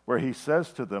 where he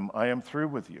says to them, I am through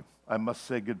with you. I must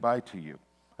say goodbye to you.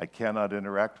 I cannot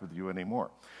interact with you anymore.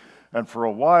 And for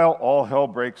a while, all hell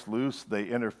breaks loose. They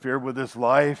interfere with his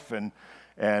life, and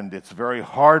it's very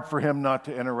hard for him not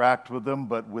to interact with them,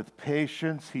 but with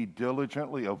patience, he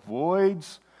diligently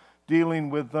avoids dealing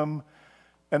with them.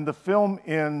 And the film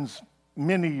ends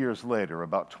many years later,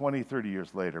 about 20, 30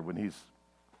 years later, when he's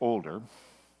older.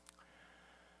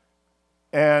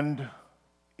 And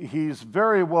he's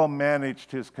very well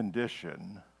managed his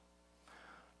condition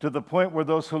to the point where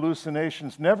those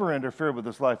hallucinations never interfere with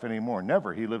his life anymore.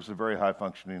 Never. He lives a very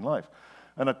high-functioning life.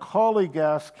 And a colleague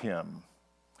asked him,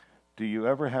 do you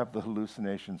ever have the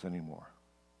hallucinations anymore?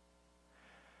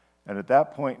 And at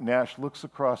that point, Nash looks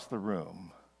across the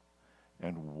room,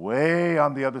 and way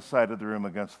on the other side of the room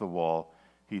against the wall,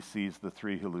 he sees the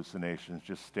three hallucinations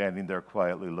just standing there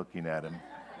quietly looking at him.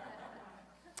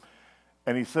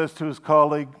 And he says to his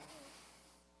colleague,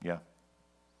 yeah,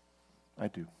 I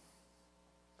do.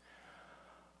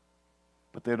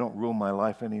 But they don't rule my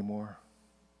life anymore.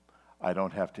 I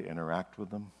don't have to interact with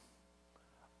them.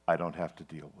 I don't have to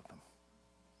deal with them.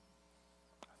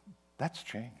 That's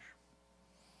change.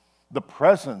 The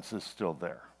presence is still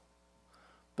there.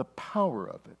 The power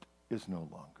of it is no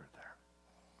longer there.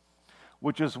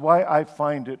 Which is why I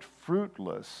find it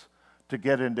fruitless to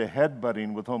get into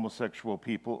headbutting with homosexual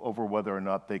people over whether or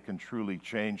not they can truly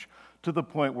change to the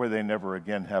point where they never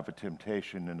again have a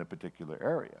temptation in a particular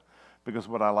area. Because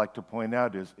what I like to point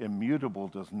out is immutable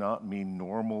does not mean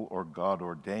normal or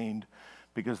God-ordained,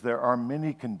 because there are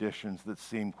many conditions that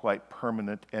seem quite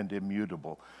permanent and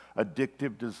immutable.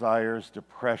 Addictive desires,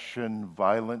 depression,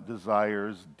 violent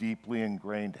desires, deeply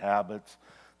ingrained habits.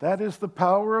 That is the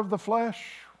power of the flesh.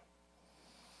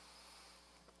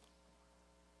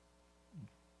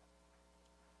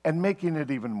 And making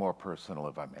it even more personal,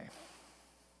 if I may.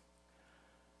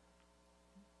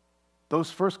 Those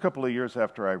first couple of years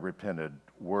after I repented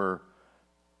were,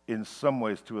 in some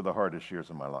ways, two of the hardest years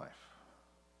of my life.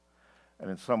 And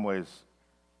in some ways,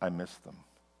 I missed them.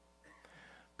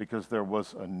 Because there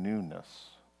was a newness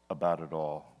about it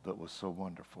all that was so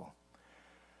wonderful.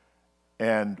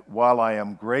 And while I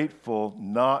am grateful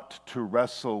not to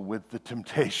wrestle with the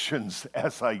temptations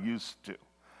as I used to,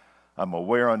 I'm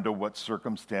aware under what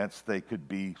circumstance they could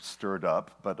be stirred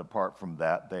up, but apart from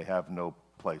that, they have no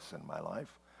place in my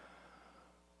life.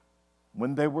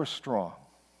 When they were strong,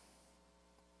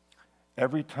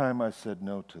 every time I said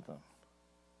no to them,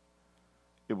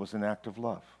 it was an act of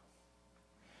love.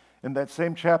 In that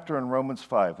same chapter in Romans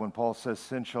 5, when Paul says,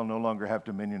 sin shall no longer have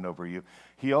dominion over you,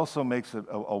 he also makes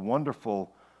a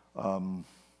wonderful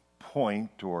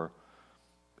point or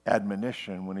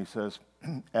admonition when he says,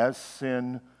 as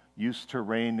sin used to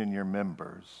reign in your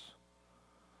members,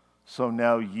 so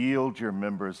now yield your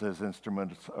members as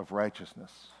instruments of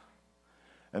righteousness.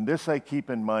 And this I keep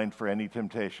in mind for any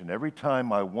temptation. Every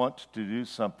time I want to do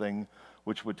something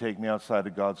which would take me outside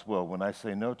of God's will, when I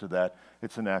say no to that,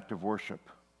 it's an act of worship.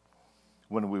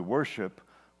 When we worship,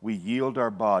 we yield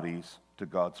our bodies to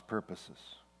God's purposes.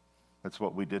 That's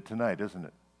what we did tonight, isn't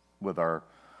it? With our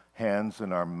hands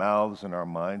and our mouths and our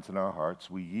minds and our hearts,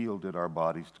 we yielded our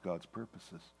bodies to God's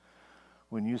purposes.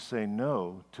 When you say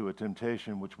no to a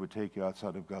temptation which would take you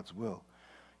outside of God's will,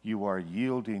 you are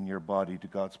yielding your body to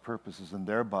God's purposes, and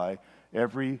thereby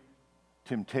every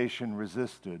temptation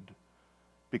resisted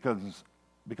becomes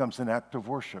an act of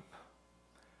worship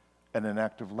and an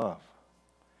act of love.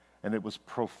 And it was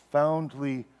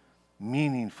profoundly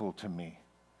meaningful to me.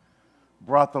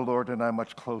 Brought the Lord and I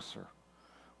much closer.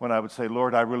 When I would say,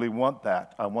 Lord, I really want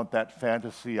that. I want that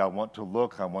fantasy. I want to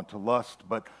look. I want to lust.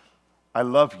 But I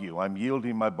love you. I'm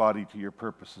yielding my body to your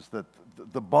purposes. That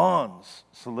the bonds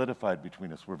solidified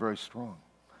between us were very strong.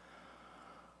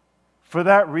 For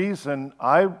that reason,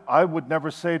 I would never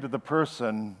say to the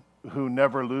person who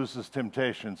never loses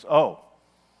temptations, oh,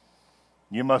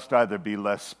 you must either be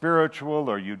less spiritual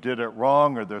or you did it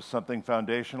wrong or there's something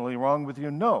foundationally wrong with you.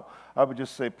 No, I would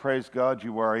just say, praise God,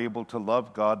 you are able to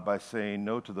love God by saying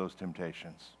no to those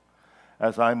temptations,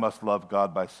 as I must love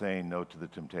God by saying no to the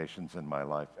temptations in my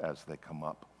life as they come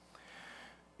up.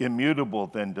 Immutable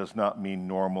then does not mean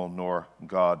normal nor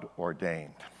God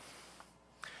ordained.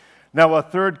 Now, a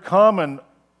third common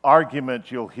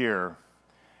argument you'll hear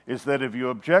is that if you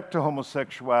object to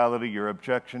homosexuality, your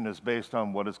objection is based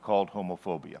on what is called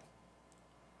homophobia.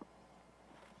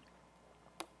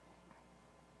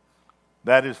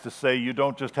 That is to say, you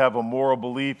don't just have a moral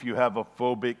belief, you have a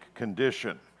phobic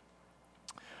condition.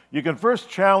 You can first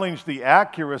challenge the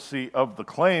accuracy of the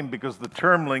claim because the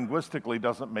term linguistically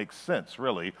doesn't make sense,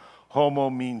 really. Homo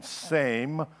means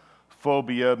same.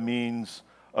 Phobia means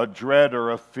a dread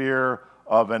or a fear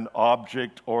of an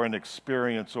object or an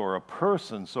experience or a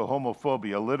person. So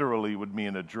homophobia literally would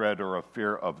mean a dread or a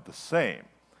fear of the same,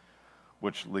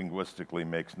 which linguistically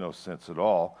makes no sense at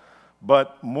all.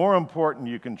 But more important,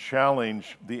 you can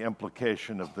challenge the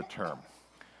implication of the term.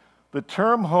 The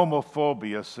term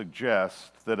homophobia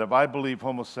suggests that if I believe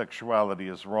homosexuality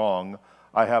is wrong,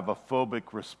 I have a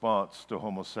phobic response to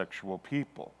homosexual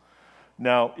people.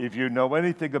 Now, if you know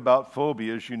anything about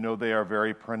phobias, you know they are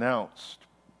very pronounced.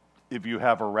 If you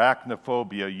have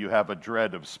arachnophobia, you have a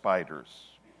dread of spiders.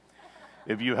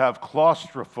 If you have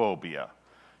claustrophobia,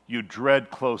 you dread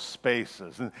close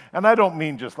spaces. And I don't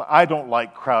mean just, I don't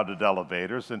like crowded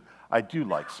elevators, and I do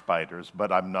like spiders,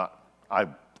 but I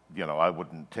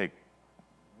wouldn't take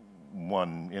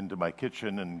one into my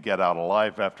kitchen and get out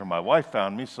alive after my wife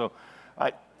found me, so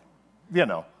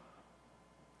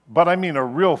but I mean a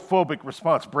real phobic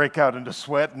response, break out into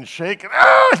sweat and shake,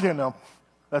 and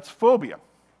that's phobia.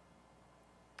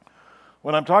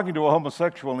 When I'm talking to a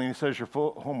homosexual and he says you're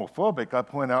homophobic, I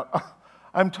point out,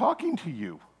 I'm talking to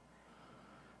you.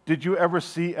 Did you ever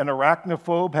see an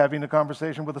arachnophobe having a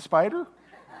conversation with a spider?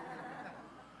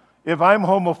 If I'm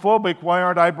homophobic, why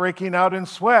aren't I breaking out in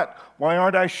sweat? Why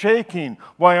aren't I shaking?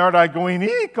 Why aren't I going,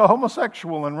 eek, a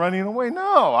homosexual, and running away?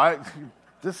 No,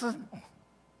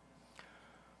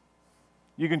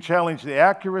 you can challenge the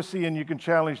accuracy and you can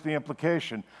challenge the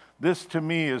implication. This, to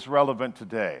me, is relevant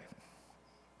today.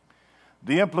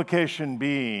 The implication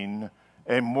being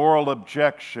a moral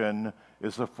objection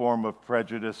is a form of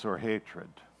prejudice or hatred.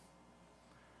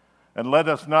 And let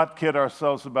us not kid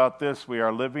ourselves about this. We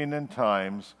are living in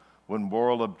times when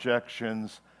moral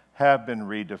objections have been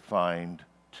redefined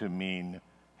to mean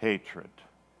hatred.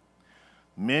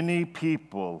 Many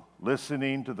people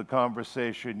listening to the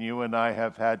conversation you and I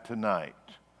have had tonight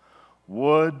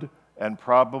would and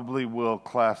probably will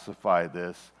classify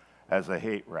this as a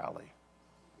hate rally.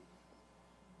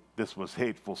 This was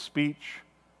hateful speech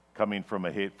coming from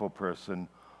a hateful person,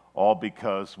 all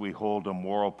because we hold a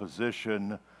moral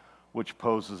position which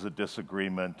poses a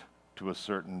disagreement to a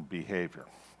certain behavior.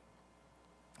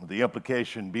 The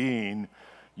implication being,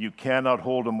 you cannot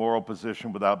hold a moral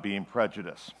position without being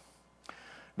prejudiced.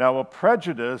 Now, a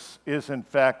prejudice is in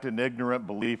fact an ignorant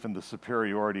belief in the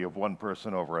superiority of one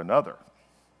person over another.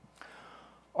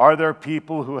 Are there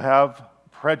people who have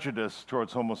prejudice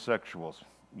towards homosexuals?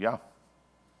 Yeah,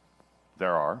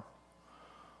 there are.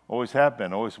 Always have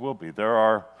been, always will be. There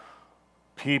are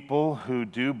people who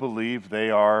do believe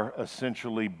they are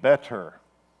essentially better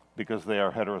because they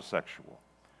are heterosexual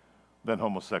than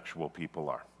homosexual people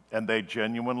are. And they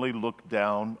genuinely look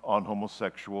down on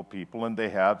homosexual people, and they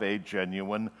have a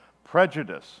genuine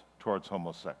prejudice towards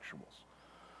homosexuals.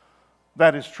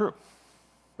 That is true.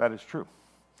 That is true.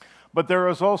 But there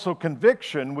is also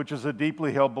conviction, which is a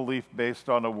deeply held belief based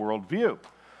on a worldview.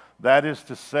 That is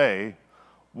to say,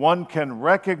 one can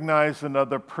recognize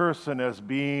another person as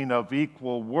being of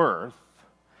equal worth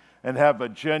and have a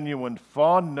genuine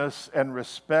fondness and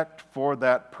respect for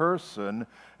that person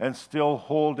and still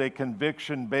hold a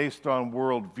conviction based on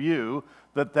worldview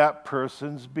that that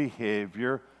person's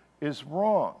behavior is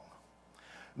wrong.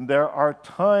 There are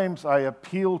times I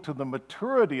appeal to the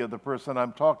maturity of the person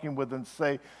I'm talking with and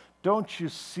say, Don't you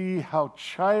see how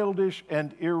childish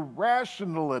and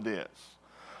irrational it is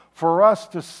for us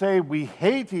to say we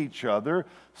hate each other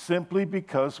simply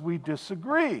because we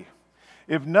disagree?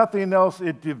 If nothing else,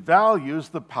 it devalues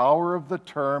the power of the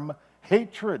term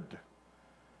hatred.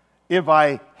 If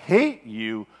I hate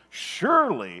you,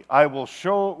 surely I will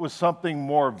show it with something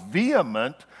more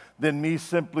vehement than me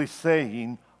simply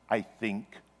saying, I think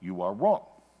you are wrong.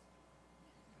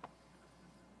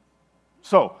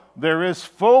 So, there is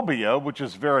phobia, which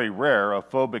is very rare, a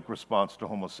phobic response to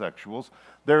homosexuals.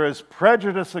 There is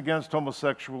prejudice against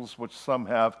homosexuals, which some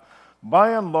have.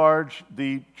 By and large,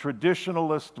 the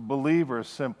traditionalist believer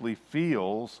simply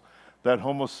feels that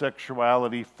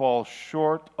homosexuality falls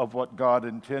short of what God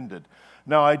intended.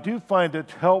 Now, I do find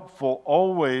it helpful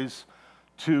always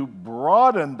to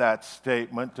broaden that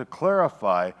statement to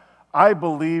clarify. I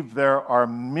believe there are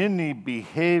many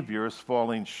behaviors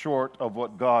falling short of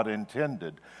what God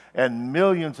intended, and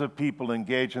millions of people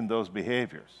engage in those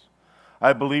behaviors.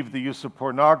 I believe the use of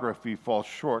pornography falls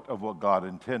short of what God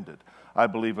intended. I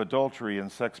believe adultery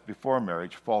and sex before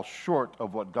marriage fall short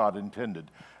of what God intended,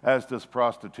 as does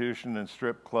prostitution and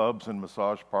strip clubs and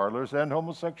massage parlors and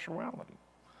homosexuality.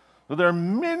 So there are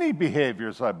many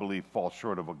behaviors I believe fall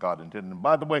short of what God intended. And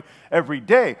by the way, every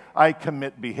day I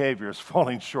commit behaviors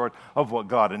falling short of what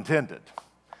God intended.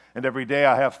 And every day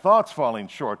I have thoughts falling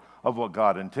short of what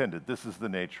God intended. This is the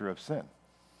nature of sin.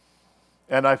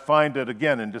 And I find it,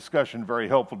 again, in discussion very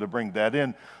helpful to bring that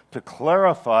in to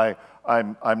clarify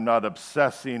I'm not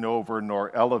obsessing over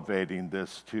nor elevating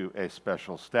this to a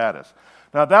special status.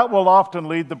 Now, that will often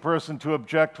lead the person to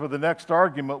object for the next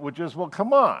argument, which is, well,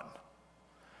 come on.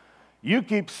 You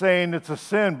keep saying it's a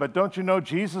sin, but don't you know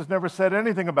Jesus never said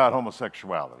anything about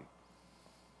homosexuality?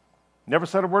 Never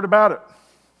said a word about it.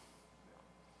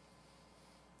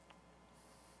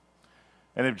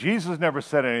 And if Jesus never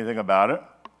said anything about it,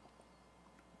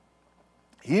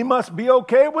 he must be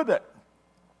okay with it.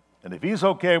 And if he's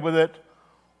okay with it,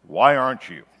 why aren't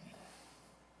you?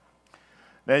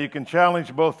 Now, you can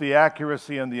challenge both the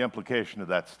accuracy and the implication of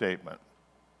that statement.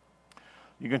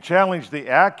 You can challenge the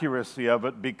accuracy of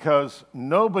it because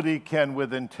nobody can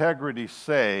with integrity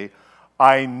say,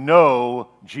 I know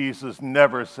Jesus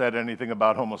never said anything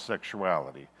about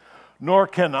homosexuality. Nor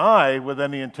can I with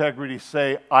any integrity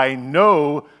say, I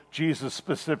know Jesus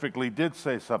specifically did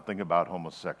say something about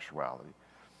homosexuality.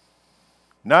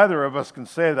 Neither of us can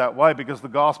say that. Why? Because the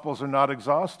Gospels are not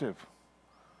exhaustive.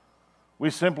 We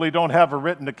simply don't have a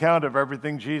written account of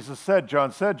everything Jesus said.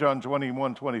 John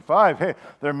 21:25, hey,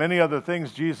 there are many other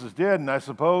things Jesus did, and I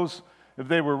suppose if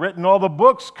they were written, all the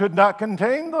books could not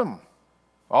contain them.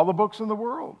 All the books in the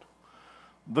world.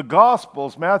 The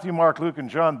Gospels, Matthew, Mark, Luke, and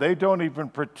John, they don't even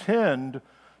pretend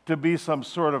to be some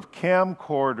sort of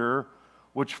camcorder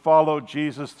which followed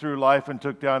Jesus through life and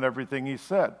took down everything he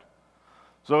said.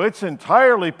 So it's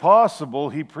entirely possible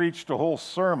he preached a whole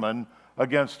sermon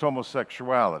against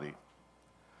homosexuality.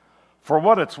 For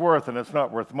what it's worth, and it's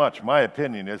not worth much, my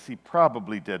opinion is he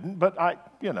probably didn't, but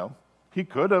he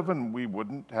could have, and we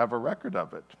wouldn't have a record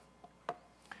of it.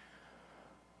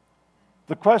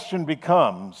 The question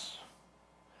becomes,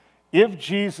 if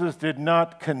Jesus did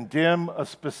not condemn a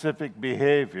specific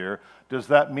behavior, does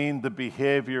that mean the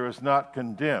behavior is not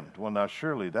condemned? Well, now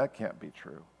surely that can't be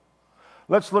true.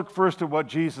 Let's look first at what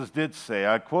Jesus did say.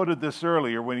 I quoted this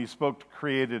earlier when he spoke to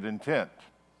created intent.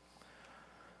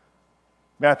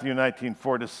 Matthew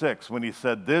 19:4-6, when he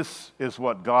said, this is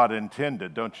what God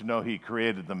intended. Don't you know he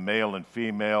created the male and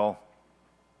female?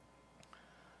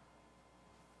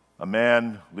 A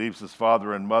man leaves his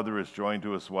father and mother, is joined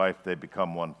to his wife, they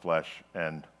become one flesh,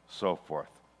 and so forth.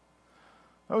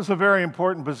 That was a very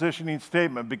important positioning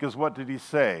statement because what did he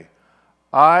say?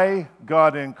 I,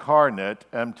 God incarnate,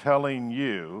 am telling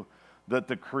you that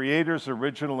the Creator's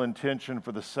original intention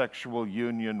for the sexual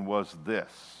union was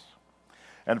this.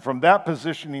 And from that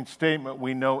positioning statement,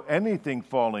 we know anything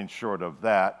falling short of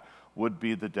that would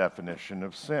be the definition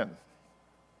of sin.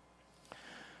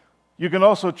 You can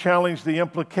also challenge the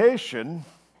implication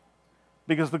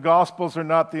because the Gospels are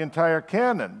not the entire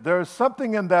canon. There is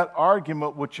something in that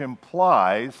argument which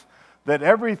implies that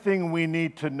everything we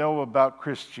need to know about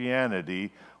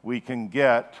Christianity we can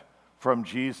get from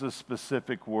Jesus'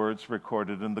 specific words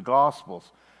recorded in the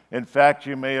Gospels. In fact,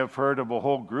 you may have heard of a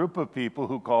whole group of people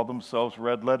who call themselves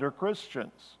red-letter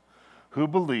Christians, who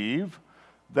believe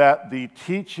that the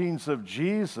teachings of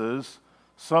Jesus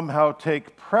somehow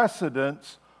take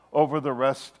precedence over the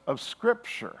rest of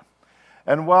Scripture.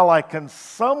 And while I can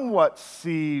somewhat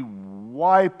see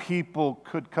why people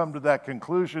could come to that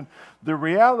conclusion, the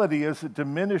reality is it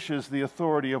diminishes the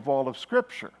authority of all of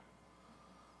Scripture.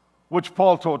 which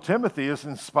Paul told Timothy is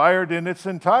inspired in its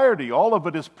entirety. All of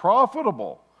it is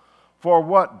profitable for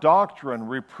what? Doctrine,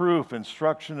 reproof,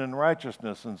 instruction in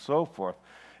righteousness, and so forth.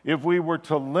 If we were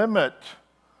to limit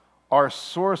our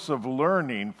source of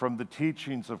learning from the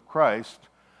teachings of Christ,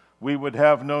 we would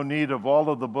have no need of all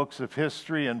of the books of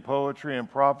history and poetry and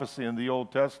prophecy in the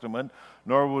Old Testament,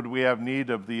 nor would we have need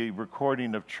of the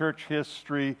recording of church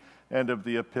history and of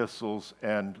the epistles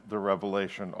and the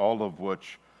Revelation, all of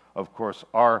which, of course,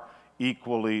 are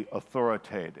equally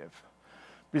authoritative.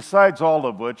 Besides all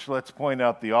of which, let's point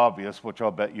out the obvious, which I'll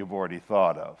bet you've already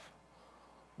thought of.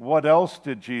 What else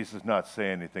did Jesus not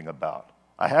say anything about?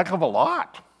 A heck of a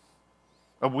lot.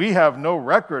 We have no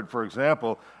record, for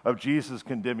example, of Jesus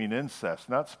condemning incest,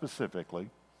 not specifically.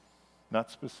 Not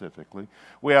specifically.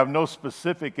 We have no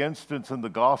specific instance in the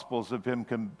Gospels of him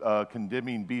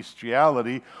condemning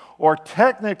bestiality or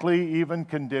technically even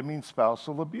condemning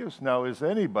spousal abuse. Now, is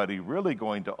anybody really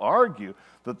going to argue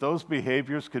that those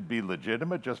behaviors could be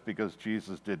legitimate just because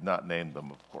Jesus did not name them?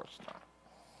 Of course not.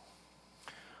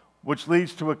 Which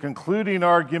leads to a concluding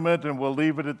argument, and we'll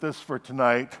leave it at this for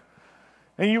tonight.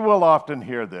 And you will often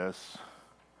hear this: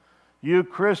 you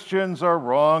Christians are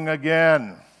wrong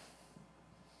again.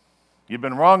 You've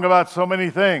been wrong about so many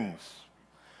things.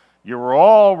 You were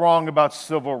all wrong about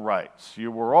civil rights.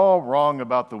 You were all wrong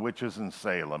about the witches in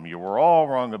Salem. You were all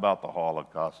wrong about the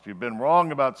Holocaust. You've been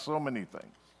wrong about so many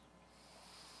things.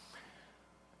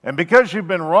 And because you've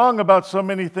been wrong about so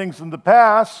many things in the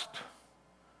past,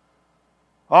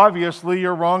 obviously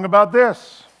you're wrong about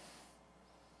this.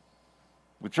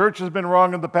 The church has been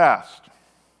wrong in the past.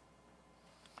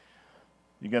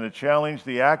 You're going to challenge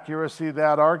the accuracy of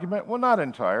that argument? Well, not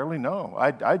entirely, no.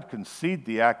 I'd concede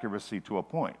the accuracy to a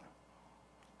point.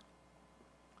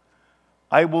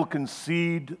 I will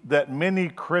concede that many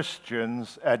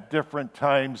Christians at different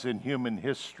times in human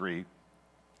history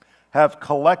have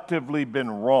collectively been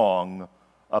wrong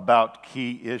about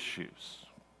key issues.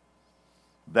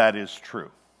 That is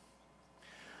true.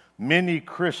 Many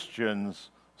Christians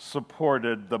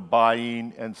supported the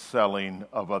buying and selling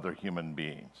of other human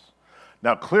beings.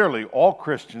 Now, clearly, all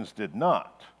Christians did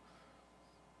not.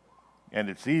 And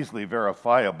it's easily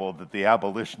verifiable that the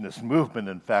abolitionist movement,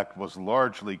 in fact, was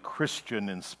largely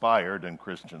Christian-inspired and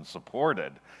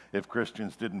Christian-supported. If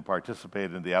Christians didn't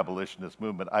participate in the abolitionist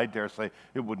movement, I dare say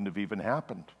it wouldn't have even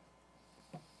happened.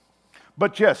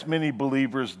 But yes, many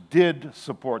believers did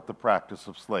support the practice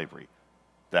of slavery.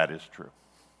 That is true.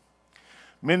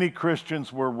 Many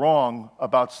Christians were wrong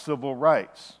about civil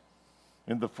rights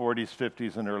in the 40s,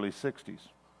 50s, and early 60s.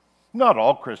 Not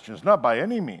all Christians, not by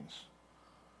any means.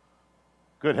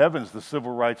 Good heavens, the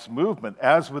civil rights movement,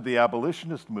 as with the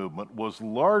abolitionist movement, was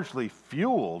largely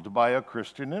fueled by a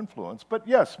Christian influence. But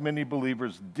yes, many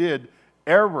believers did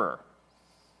err,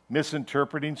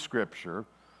 misinterpreting Scripture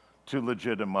to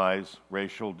legitimize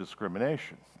racial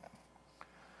discrimination.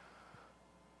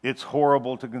 It's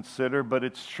horrible to consider, but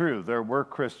it's true. There were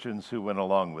Christians who went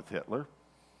along with Hitler.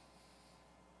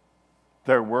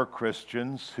 There were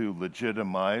Christians who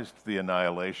legitimized the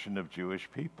annihilation of Jewish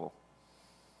people.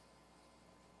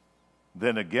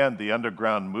 Then again, the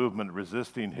underground movement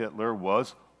resisting Hitler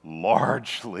was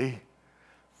largely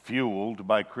fueled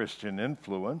by Christian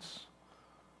influence,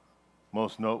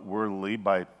 most noteworthy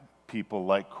by people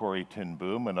like Corrie ten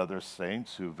Boom and other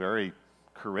saints who very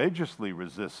courageously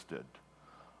resisted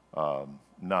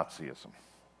Nazism.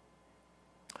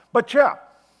 But yeah,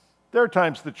 there are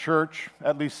times the church,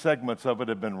 at least segments of it,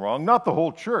 have been wrong. Not the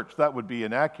whole church. That would be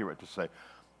inaccurate to say.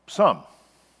 Some.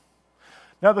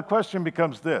 Now the question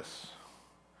becomes this: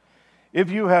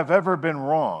 if you have ever been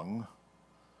wrong,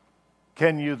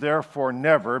 can you therefore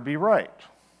never be right?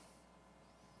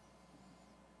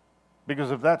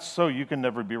 Because if that's so, you can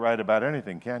never be right about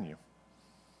anything, can you?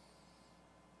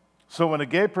 So when a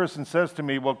gay person says to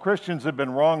me, well, Christians have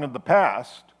been wrong in the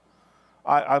past,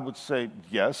 I would say,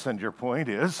 yes, and your point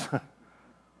is,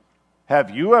 have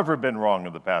you ever been wrong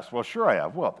in the past? Well, sure I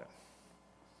have. Well, then,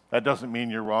 that doesn't mean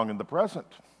you're wrong in the present.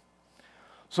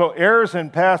 So errors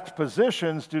in past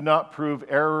positions do not prove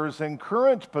errors in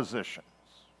current positions.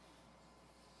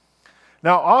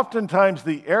 Now, oftentimes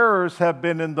the errors have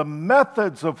been in the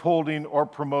methods of holding or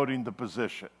promoting the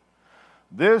position.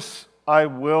 This, I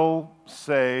will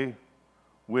say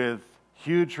with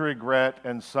huge regret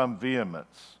and some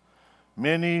vehemence,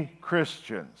 many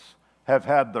Christians have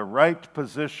had the right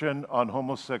position on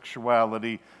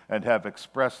homosexuality and have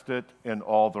expressed it in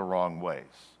all the wrong ways.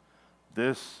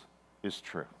 This is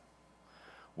true.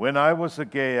 When I was a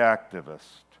gay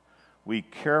activist, we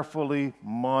carefully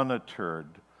monitored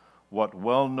what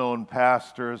well-known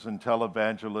pastors and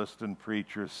televangelists and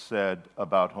preachers said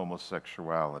about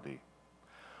homosexuality.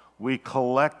 We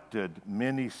collected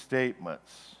many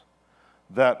statements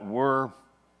that were,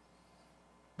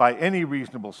 by any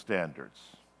reasonable standards,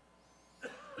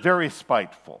 very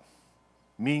spiteful,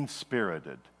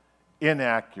 mean-spirited,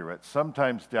 inaccurate,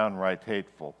 sometimes downright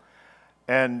hateful.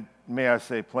 And may I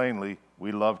say plainly,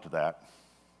 we loved that.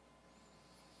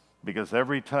 Because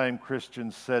every time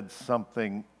Christians said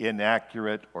something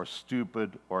inaccurate or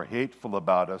stupid or hateful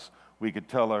about us, we could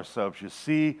tell ourselves, you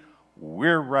see,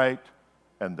 we're right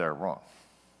and they're wrong.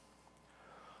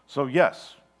 So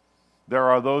yes, there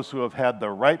are those who have had the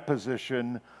right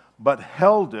position but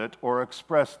held it or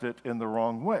expressed it in the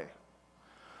wrong way.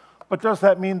 But does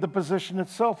that mean the position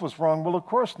itself was wrong? Well, of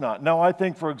course not. Now, I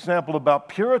think, for example, about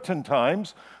Puritan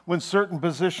times, when certain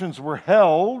positions were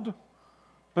held,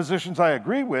 positions I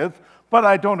agree with, but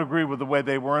I don't agree with the way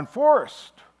they were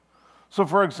enforced. So,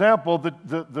 for example,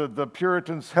 the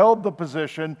Puritans held the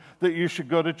position that you should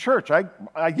go to church.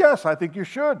 Yes, I think you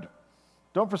should.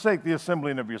 Don't forsake the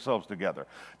assembling of yourselves together.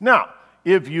 Now,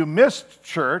 if you missed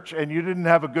church and you didn't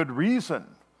have a good reason,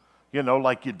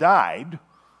 like you died,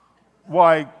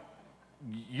 why,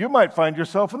 you might find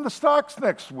yourself in the stocks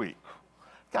next week.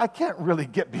 I can't really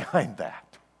get behind that.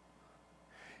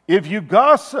 If you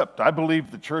gossiped, I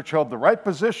believe the church held the right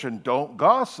position, don't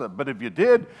gossip. But if you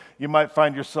did, you might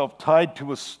find yourself tied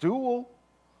to a stool,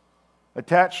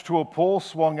 attached to a pole,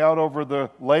 swung out over the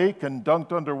lake and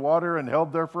dunked underwater and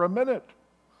held there for a minute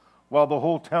while the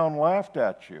whole town laughed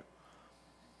at you.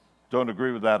 Don't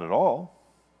agree with that at all,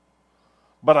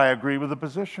 but I agree with the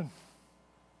position.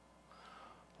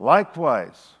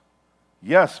 Likewise,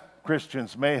 yes,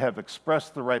 Christians may have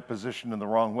expressed the right position in the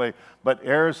wrong way, but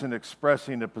errors in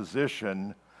expressing a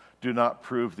position do not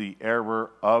prove the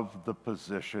error of the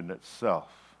position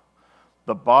itself.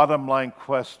 The bottom line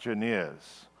question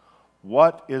is,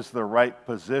 what is the right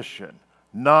position?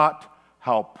 Not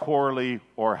how poorly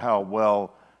or how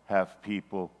well have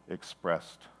people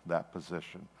expressed that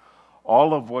position.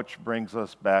 All of which brings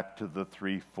us back to the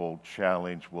threefold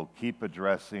challenge we'll keep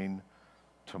addressing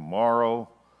tomorrow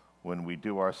when we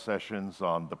do our sessions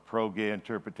on the pro-gay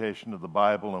interpretation of the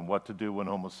Bible and what to do when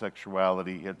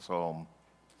homosexuality hits home.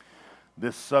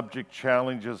 This subject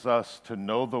challenges us to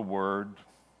know the Word,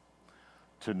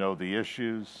 to know the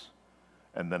issues,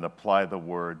 and then apply the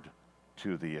Word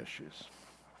to the issues.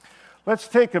 Let's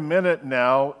take a minute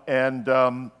now, and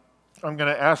I'm going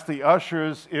to ask the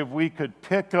ushers if we could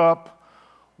pick up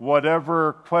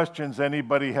whatever questions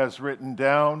anybody has written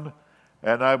down,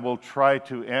 and I will try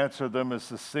to answer them as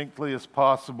succinctly as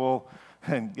possible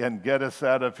and get us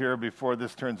out of here before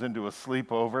this turns into a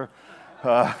sleepover.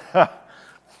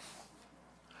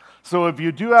 So if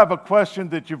you do have a question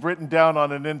that you've written down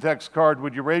on an index card,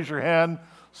 would you raise your hand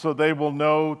so they will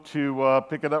know to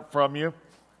pick it up from you?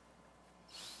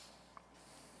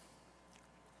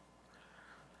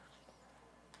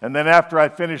 And then after I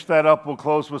finish that up, we'll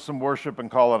close with some worship and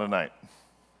call it a night.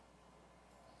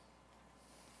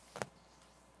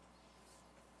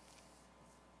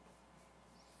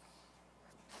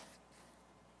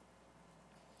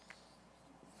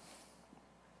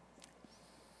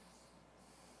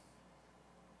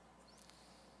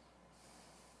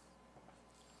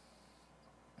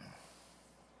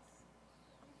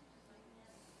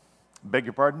 Beg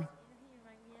your pardon?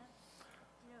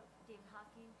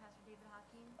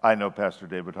 I know Pastor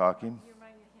David Hawking. You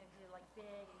remind me of him, you're like big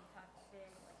and you talk big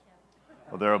like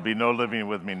him. Well, there will be no living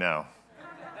with me now.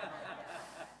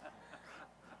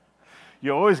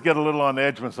 You always get a little on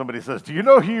edge when somebody says, do you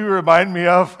know who you remind me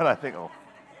of? And I think, oh,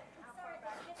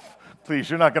 please,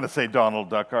 you're not going to say Donald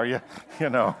Duck, are you?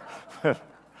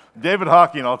 David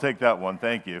Hawking, I'll take that one.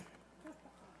 Thank you.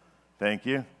 Thank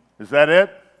you. Is that it?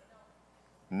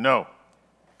 No.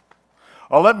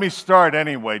 Well, let me start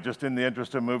anyway, just in the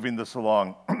interest of moving this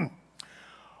along.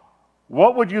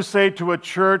 What would you say to a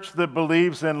church that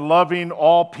believes in loving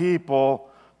all people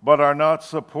but are not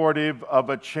supportive of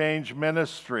a change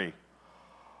ministry?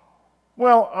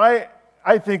 Well,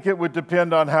 I think it would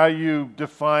depend on how you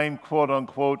define, quote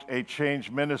unquote, a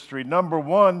change ministry. Number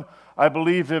one, I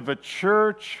believe if a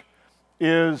church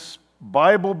is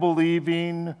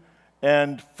Bible-believing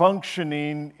and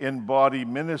functioning in body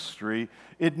ministry,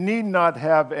 it need not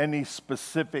have any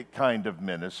specific kind of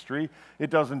ministry. It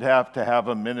doesn't have to have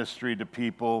a ministry to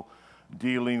people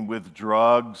dealing with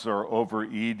drugs or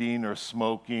overeating or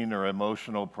smoking or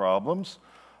emotional problems.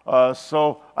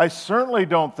 So I certainly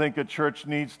don't think a church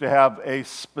needs to have a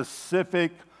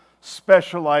specific,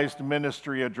 specialized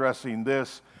ministry addressing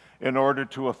this in order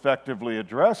to effectively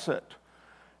address it.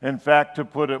 In fact, to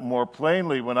put it more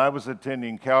plainly, when I was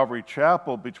attending Calvary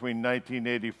Chapel between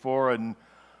 1984 and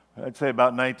I'd say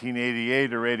about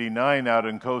 1988 or 89 out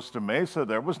in Costa Mesa,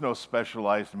 there was no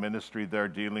specialized ministry there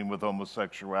dealing with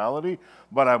homosexuality,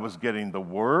 but I was getting the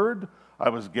word, I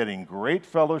was getting great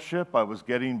fellowship, I was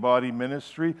getting body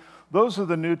ministry. Those are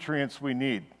the nutrients we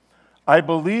need. I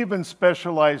believe in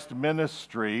specialized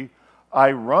ministry.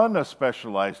 I run a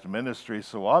specialized ministry,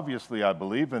 so obviously I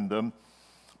believe in them,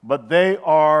 but they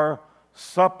are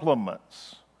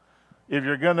supplements. If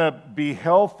you're going to be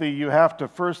healthy, you have to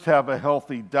first have a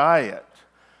healthy diet.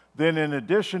 Then in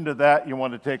addition to that, you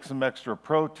want to take some extra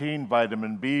protein,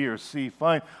 vitamin B or C,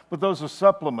 fine. But those are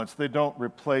supplements. They don't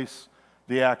replace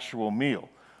the actual meal.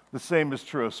 The same is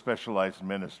true of specialized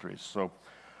ministries. So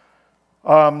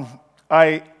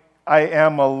I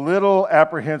am a little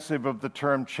apprehensive of the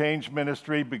term change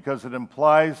ministry because it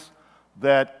implies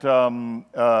that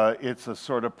it's a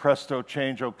sort of presto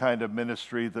changeo kind of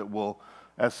ministry that will,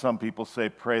 as some people say,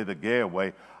 pray the gay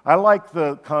away. I like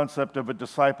the concept of a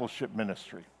discipleship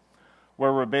ministry,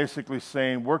 where we're basically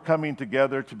saying we're coming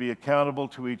together to be accountable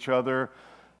to each other,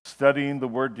 studying the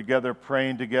Word together,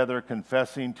 praying together,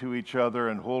 confessing to each other,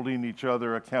 and holding each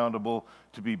other accountable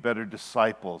to be better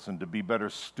disciples and to be better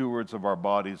stewards of our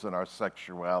bodies and our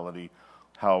sexuality,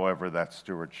 however that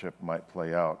stewardship might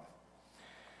play out.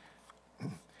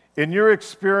 In your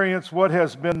experience, what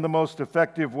has been the most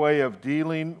effective way of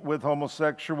dealing with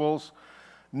homosexuals?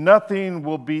 Nothing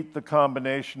will beat the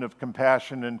combination of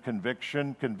compassion and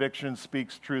conviction. Conviction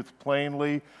speaks truth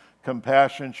plainly.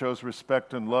 Compassion shows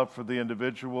respect and love for the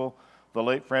individual. The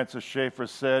late Francis Schaeffer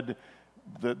said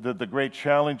that the great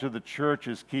challenge of the church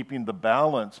is keeping the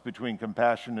balance between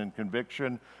compassion and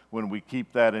conviction. When we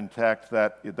keep that intact,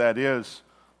 that is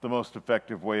the most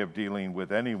effective way of dealing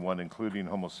with anyone, including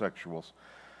homosexuals.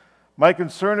 My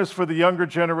concern is for the younger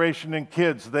generation and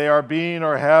kids. They are being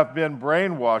or have been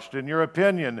brainwashed. In your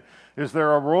opinion, is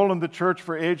there a role in the church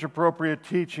for age-appropriate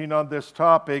teaching on this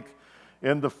topic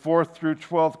in the 4th through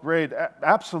 12th grade?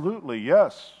 Absolutely,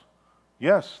 yes.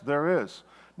 Yes, there is.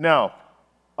 Now,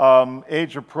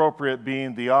 age-appropriate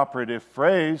being the operative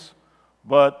phrase,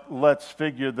 but let's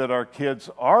figure that our kids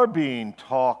are being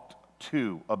talked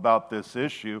to about this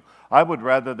issue. I would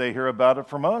rather they hear about it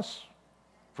from us.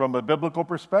 From a biblical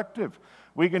perspective,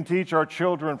 we can teach our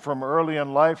children from early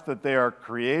in life that they are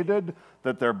created,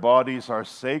 that their bodies are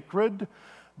sacred,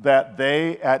 that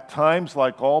they, at times,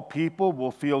 like all people,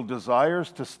 will feel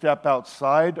desires to step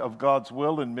outside of God's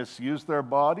will and misuse their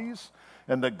bodies,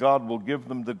 and that God will give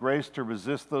them the grace to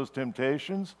resist those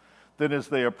temptations. Then as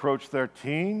they approach their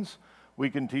teens, we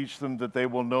can teach them that they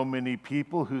will know many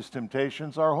people whose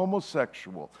temptations are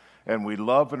homosexual. And we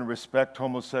love and respect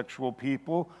homosexual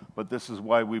people, but this is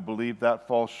why we believe that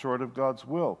falls short of God's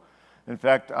will. In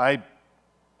fact, I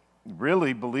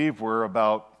really believe we're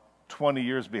about 20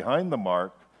 years behind the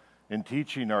mark in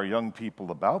teaching our young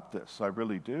people about this. I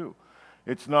really do.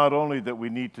 It's not only that we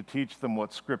need to teach them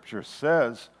what Scripture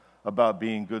says about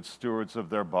being good stewards of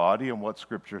their body and what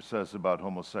Scripture says about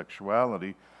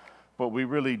homosexuality, but we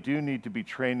really do need to be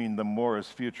training them more as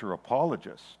future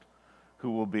apologists, who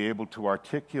will be able to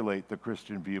articulate the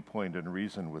Christian viewpoint and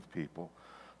reason with people.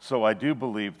 So I do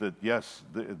believe that, yes,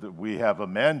 we have a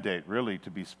mandate, really, to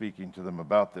be speaking to them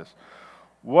about this.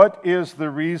 What is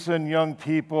the reason young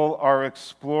people are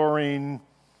exploring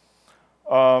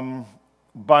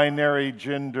binary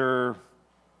gender?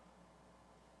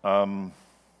 I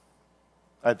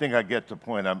think I get the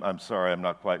point. I'm sorry, I'm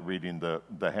not quite reading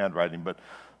the handwriting, but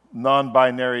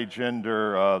non-binary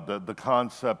gender, the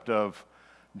concept of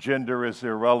gender is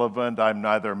irrelevant, I'm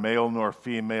neither male nor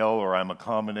female, or I'm a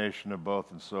combination of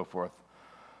both, and so forth.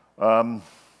 Now,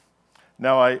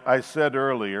 I said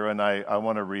earlier, and I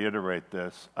want to reiterate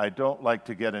this, I don't like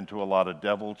to get into a lot of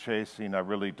devil chasing, I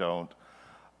really don't.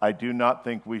 I do not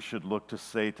think we should look to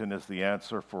Satan as the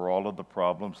answer for all of the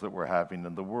problems that we're having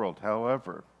in the world.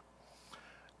 However,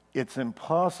 it's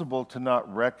impossible to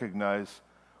not recognize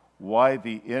why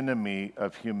the enemy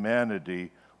of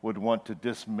humanity would want to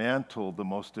dismantle the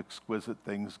most exquisite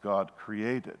things God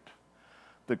created.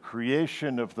 The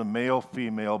creation of the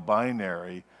male-female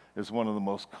binary is one of the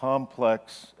most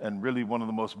complex and really one of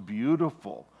the most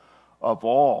beautiful of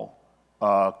all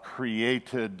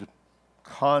created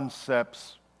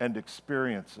concepts and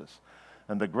experiences.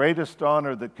 And the greatest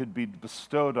honor that could be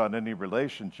bestowed on any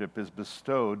relationship is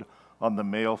bestowed on the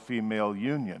male-female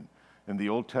union. In the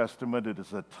Old Testament, it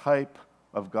is a type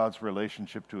of God's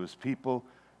relationship to his people.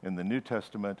 In the New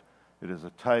Testament, it is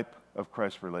a type of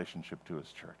Christ's relationship to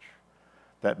his church.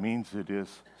 That means it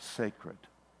is sacred.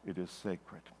 It is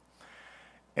sacred.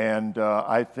 And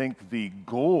I think the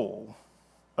goal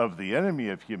of the enemy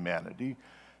of humanity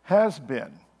has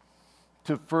been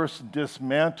to first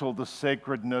dismantle the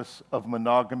sacredness of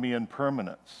monogamy and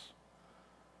permanence.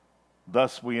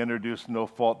 Thus, we introduced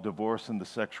no-fault divorce in the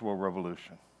sexual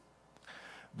revolution.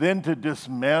 Then to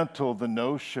dismantle the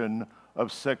notion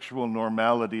of sexual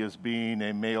normality as being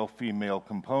a male-female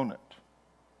component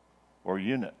or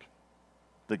unit,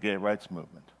 the gay rights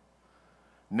movement.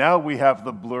 Now we have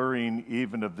the blurring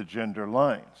even of the gender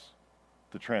lines,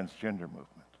 the transgender movement.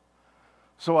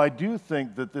 So I do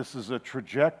think that this is a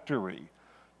trajectory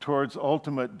towards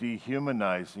ultimate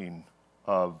dehumanizing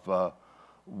of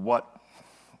what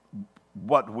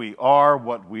we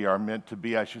are meant to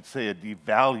be. I should say a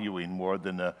devaluing more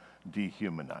than a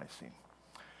dehumanizing.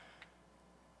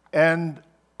 And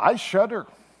I shudder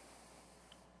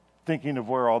thinking of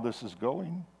where all this is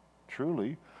going,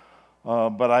 truly.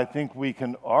 But I think we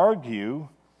can argue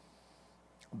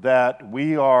that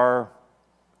we are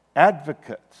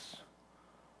advocates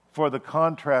for the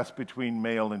contrast between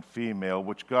male and female,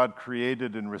 which God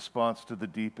created in response to the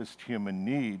deepest human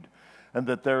need, and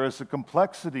that there is a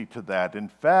complexity to that. In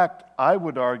fact, I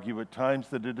would argue at times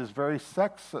that it is very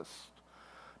sexist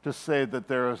to say that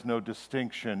there is no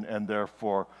distinction and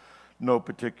therefore no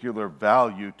particular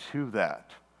value to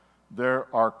that. There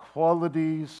are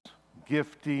qualities,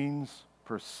 giftings,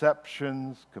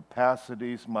 perceptions,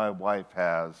 capacities my wife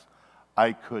has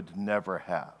I could never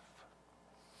have.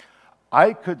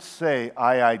 I could say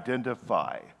I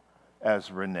identify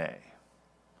as Renee.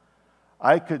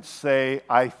 I could say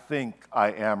I think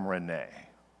I am Renee.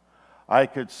 I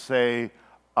could say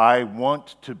I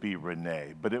want to be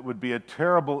Renee, but it would be a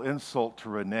terrible insult to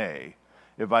Renee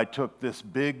if I took this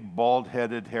big,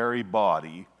 bald-headed, hairy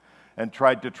body and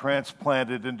tried to transplant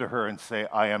it into her and say,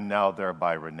 I am now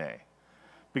thereby Renee.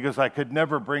 Because I could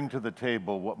never bring to the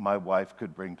table what my wife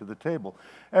could bring to the table.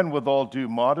 And with all due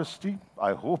modesty,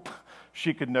 I hope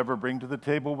she could never bring to the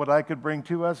table what I could bring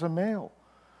to as a male.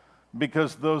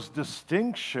 Because those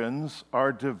distinctions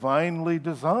are divinely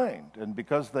designed. And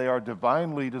because they are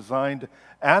divinely designed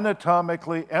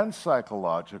anatomically and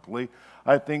psychologically,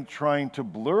 I think trying to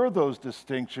blur those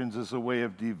distinctions is a way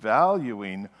of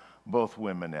devaluing both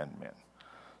women and men.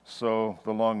 So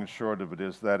the long and short of it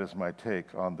is that is my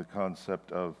take on the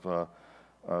concept of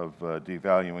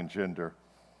devaluing gender.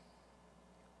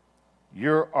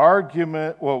 Your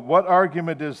argument, well, what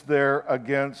argument is there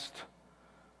against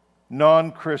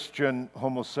non-Christian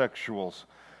homosexuals?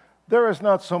 There is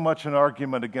not so much an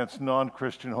argument against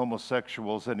non-Christian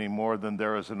homosexuals any more than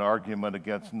there is an argument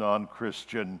against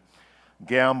non-Christian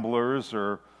gamblers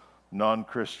or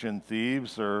non-Christian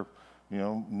thieves or,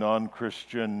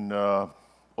 non-Christian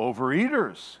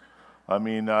overeaters. I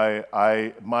mean,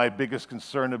 my biggest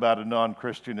concern about a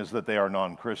non-Christian is that they are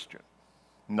non-Christian,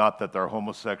 not that they're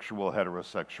homosexual,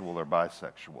 heterosexual, or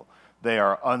bisexual. They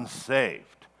are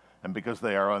unsaved, and because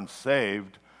they are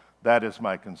unsaved, that is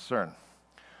my concern.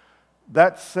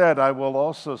 That said, I will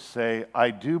also say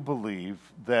I do believe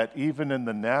that even in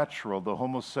the natural, the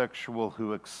homosexual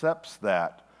who accepts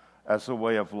that as a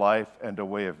way of life and a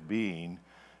way of being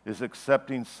is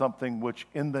accepting something which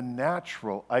in the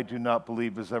natural I do not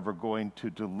believe is ever going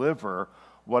to deliver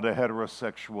what a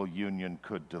heterosexual union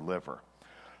could deliver.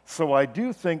 So I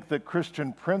do think that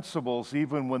Christian principles,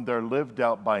 even when they're lived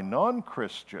out by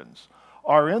non-Christians,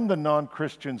 are in the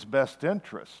non-Christian's best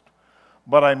interest.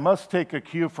 But I must take a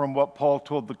cue from what Paul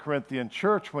told the Corinthian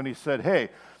church when he said, hey,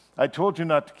 I told you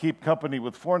not to keep company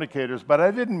with fornicators, but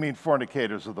I didn't mean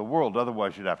fornicators of the world,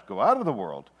 otherwise you'd have to go out of the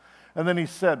world. And then he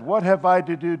said, what have I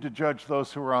to do to judge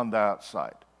those who are on the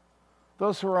outside?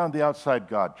 Those who are on the outside,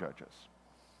 God judges.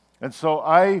 And so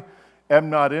I am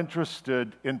not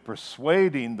interested in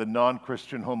persuading the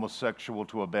non-Christian homosexual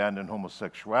to abandon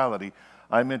homosexuality.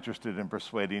 I'm interested in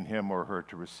persuading him or her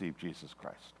to receive Jesus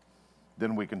Christ.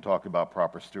 Then we can talk about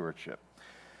proper stewardship.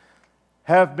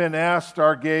 Have been asked,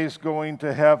 are gays going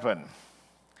to heaven?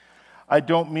 I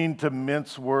don't mean to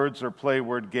mince words or play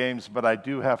word games, but I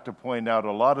do have to point out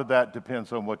a lot of that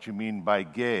depends on what you mean by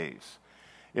gays.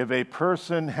 If a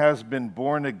person has been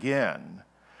born again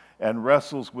and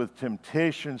wrestles with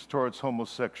temptations towards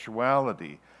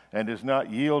homosexuality and is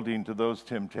not yielding to those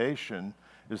temptations,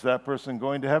 is that person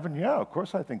going to heaven? Yeah, of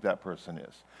course I think that person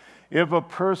is. If a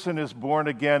person is born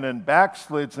again and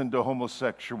backslides into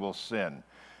homosexual sin,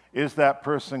 is that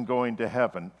person going to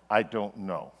heaven? I don't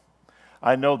know.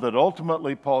 I know that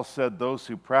ultimately Paul said those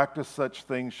who practice such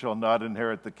things shall not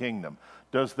inherit the kingdom.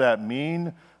 Does that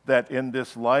mean that in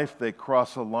this life they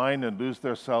cross a line and lose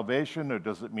their salvation, or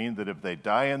does it mean that if they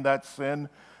die in that sin,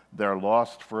 they're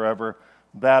lost forever?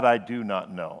 That I do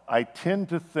not know. I tend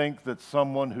to think that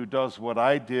someone who does what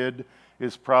I did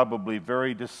is probably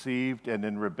very deceived and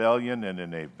in rebellion and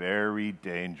in a very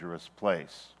dangerous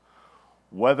place.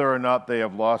 Whether or not they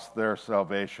have lost their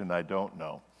salvation, I don't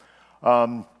know.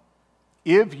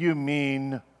 If you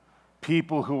mean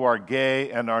people who are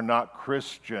gay and are not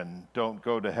Christian don't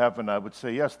go to heaven, I would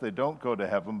say yes, they don't go to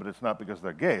heaven, but it's not because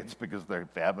they're gay, it's because they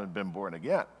haven't been born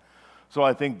again. So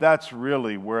I think that's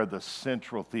really where the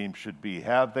central theme should be.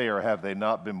 Have they or have they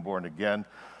not been born again?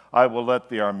 I will let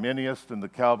the Arminianist and the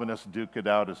Calvinist duke it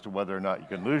out as to whether or not you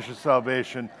can lose your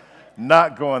salvation.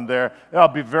 Not going there. And I'll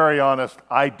be very honest,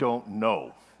 I don't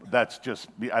know. That's just,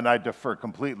 and I defer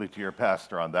completely to your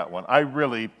pastor on that one.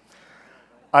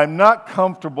 I'm not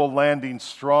comfortable landing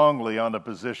strongly on a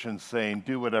position saying,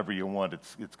 do whatever you want,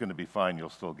 it's going to be fine, you'll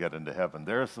still get into heaven.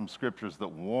 There are some scriptures that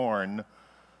warn,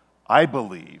 I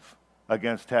believe,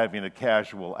 against having a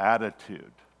casual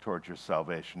attitude towards your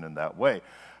salvation in that way.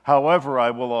 However,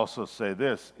 I will also say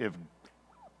this, if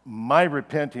my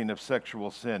repenting of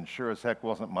sexual sin sure as heck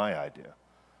wasn't my idea,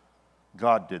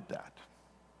 God did that.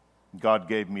 God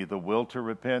gave me the will to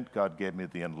repent. God gave me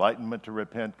the enlightenment to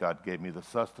repent. God gave me the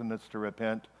sustenance to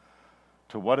repent.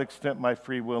 To what extent my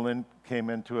free will came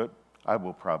into it, I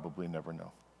will probably never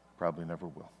know. Probably never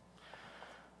will.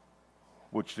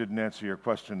 Which didn't answer your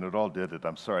question at all, did it?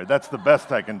 I'm sorry. That's the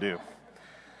best I can do.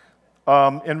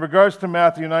 In regards to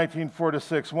Matthew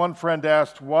 19:4-6, one friend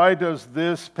asked, why does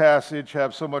this passage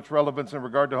have so much relevance in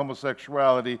regard to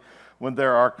homosexuality when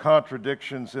there are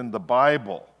contradictions in the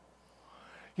Bible?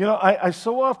 You know, I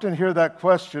so often hear that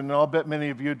question, and I'll bet many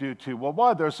of you do too. Well,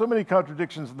 why? There are so many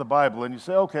contradictions in the Bible, and you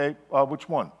say, okay, which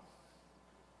one?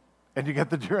 And you get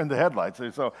the deer in the headlights.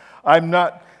 So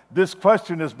this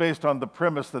question is based on the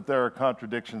premise that there are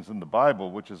contradictions in the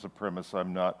Bible, which is a premise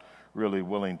I'm not really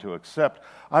willing to accept.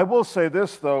 I will say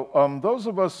this, though. Those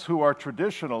of us who are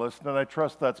traditionalists, and I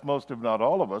trust that's most, if not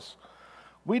all of us,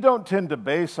 we don't tend to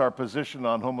base our position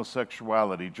on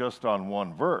homosexuality just on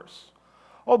one verse.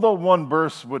 Although one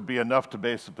verse would be enough to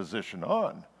base a position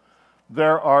on.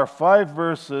 There are 5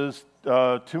 verses,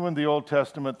 2 in the Old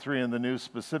Testament, 3 in the New,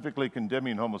 specifically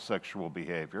condemning homosexual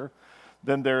behavior.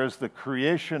 Then there is the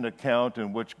creation account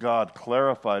in which God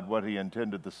clarified what he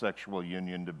intended the sexual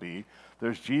union to be.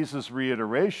 There's Jesus'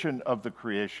 reiteration of the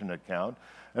creation account.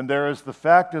 And there is the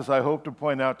fact, as I hope to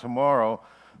point out tomorrow,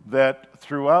 that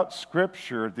throughout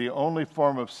Scripture, the only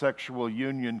form of sexual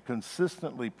union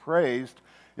consistently praised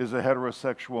is a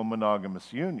heterosexual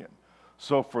monogamous union.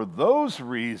 So for those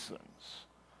reasons,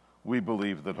 we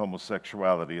believe that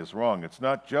homosexuality is wrong. It's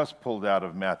not just pulled out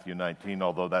of Matthew 19,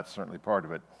 although that's certainly part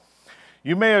of it.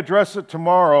 You may address it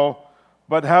tomorrow,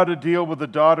 but how to deal with a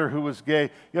daughter who is gay?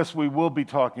 Yes, we will be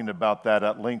talking about that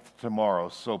at length tomorrow,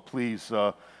 so please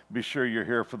be sure you're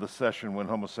here for the session when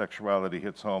homosexuality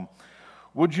hits home.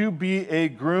 Would you be a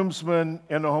groomsman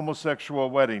in a homosexual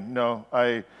wedding? No,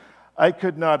 I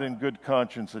could not in good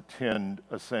conscience attend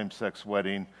a same-sex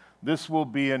wedding. This will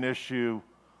be an issue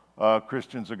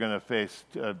Christians are going to face.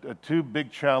 2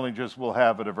 big challenges we'll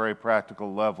have at a very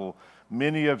practical level.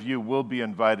 Many of you will be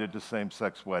invited to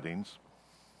same-sex weddings.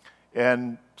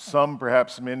 And some,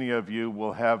 perhaps many of you,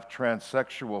 will have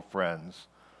transsexual friends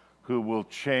who will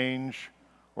change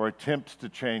or attempt to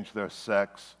change their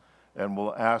sex and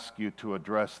will ask you to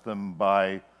address them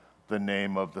by the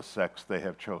name of the sex they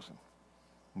have chosen.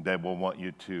 They will want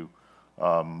you to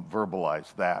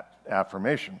verbalize that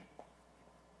affirmation.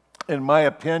 In my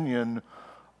opinion,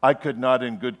 I could not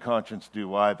in good conscience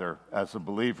do either as a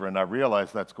believer, and I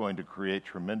realize that's going to create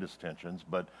tremendous tensions,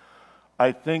 but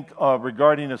I think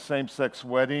regarding a same-sex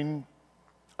wedding,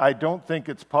 I don't think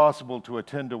it's possible to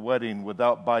attend a wedding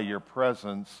without by your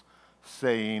presence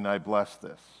saying, I bless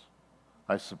this,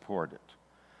 I support it.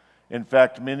 In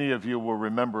fact, many of you will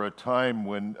remember a time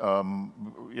when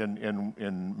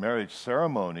in marriage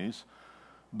ceremonies,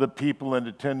 the people in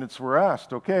attendance were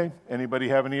asked, okay, anybody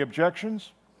have any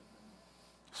objections?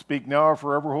 Speak now or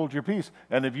forever hold your peace.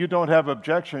 And if you don't have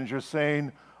objections, you're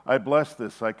saying, I bless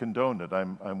this, I condone it,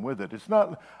 I'm with it. It's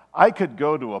not, I could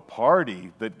go to a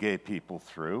party that gay people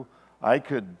threw. I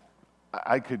could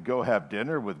go have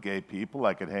dinner with gay people.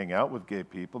 I could hang out with gay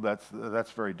people.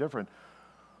 That's very different.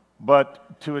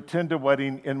 But to attend a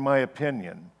wedding, in my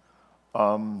opinion,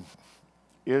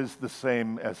 is the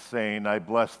same as saying, I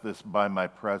bless this by my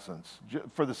presence.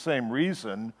 For the same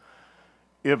reason,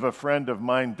 if a friend of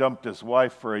mine dumped his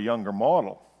wife for a younger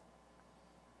model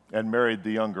and married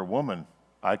the younger woman,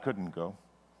 I couldn't go.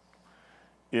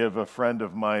 If a friend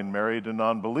of mine married a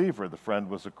non-believer, the friend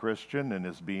was a Christian and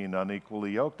is being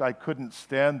unequally yoked, I couldn't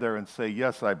stand there and say,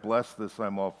 yes, I bless this,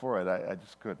 I'm all for it. I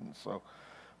just couldn't. So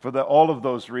for all of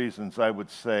those reasons, I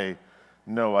would say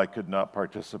no, I could not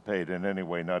participate in any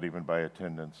way, not even by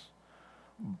attendance.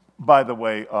 By the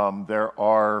way, there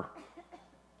are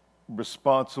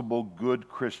responsible, good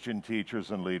Christian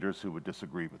teachers and leaders who would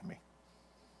disagree with me.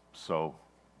 So,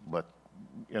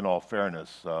 in all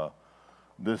fairness,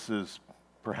 this is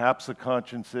perhaps a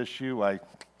conscience issue. I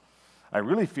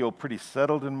really feel pretty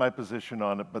settled in my position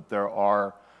on it, but there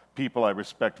are people I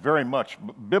respect very much,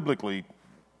 biblically,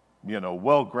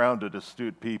 well-grounded,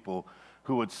 astute people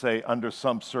who would say under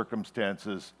some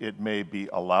circumstances it may be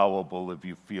allowable if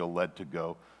you feel led to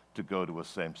go to a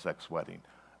same-sex wedding.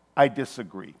 I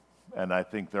disagree, and I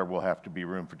think there will have to be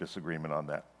room for disagreement on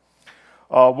that.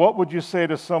 What would you say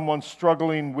to someone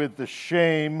struggling with the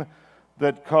shame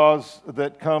that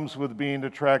comes with being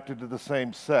attracted to the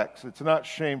same sex? It's not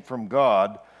shame from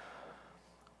God,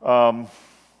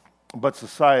 but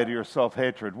society or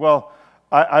self-hatred. Well,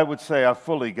 I would say I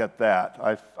fully get that.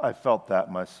 I felt that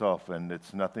myself, and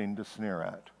it's nothing to sneer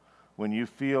at. When you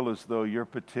feel as though your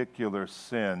particular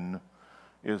sin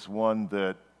is one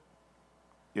that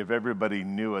if everybody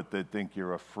knew it, they'd think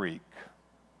you're a freak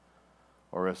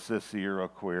or a sissy or a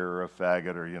queer or a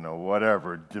faggot or,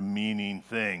 whatever demeaning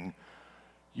thing,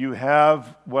 you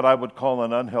have what I would call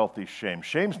an unhealthy shame.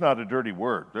 Shame's not a dirty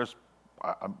word.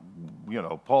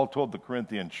 Paul told the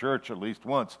Corinthian church at least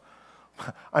once,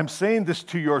 I'm saying this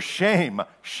to your shame.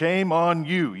 Shame on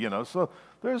you, So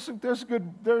there's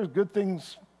good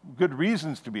things, good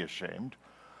reasons to be ashamed.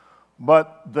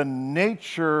 But the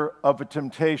nature of a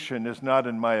temptation is not,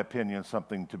 in my opinion,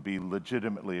 something to be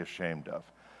legitimately ashamed of.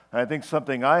 And I think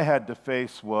something I had to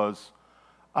face was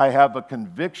I have a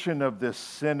conviction of this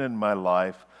sin in my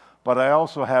life, but I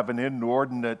also have an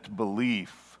inordinate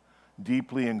belief,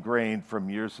 deeply ingrained from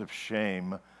years of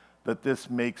shame, that this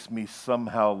makes me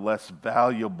somehow less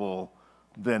valuable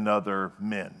than other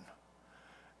men.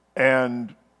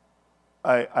 And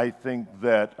I think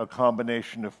that a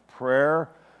combination of prayer,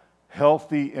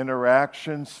 healthy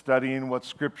interaction, studying what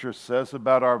Scripture says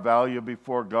about our value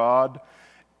before God,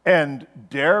 and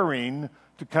daring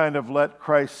to kind of let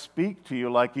Christ speak to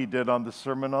you like he did on the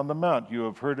Sermon on the Mount. You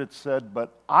have heard it said,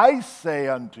 but I say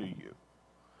unto you.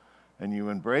 And you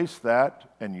embrace that,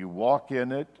 and you walk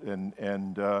in it,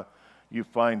 and you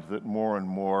find that more and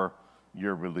more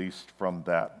you're released from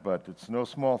that. But it's no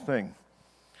small thing.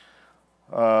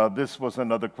 This was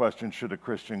another question, should a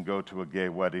Christian go to a gay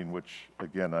wedding, which,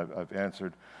 again, I've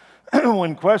answered.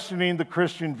 When questioning the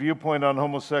Christian viewpoint on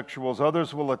homosexuals,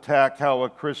 others will attack how a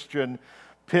Christian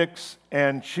picks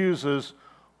and chooses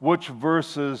which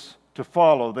verses to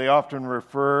follow. They often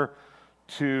refer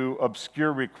to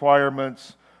obscure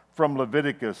requirements from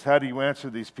Leviticus. How do you answer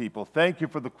these people? Thank you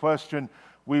for the question.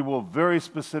 We will very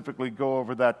specifically go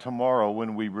over that tomorrow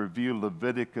when we review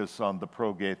Leviticus on the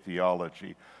pro-gay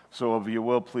theology. So if you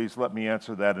will, please let me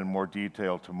answer that in more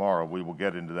detail tomorrow. We will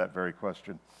get into that very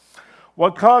question.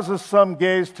 What causes some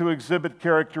gays to exhibit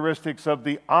characteristics of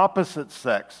the opposite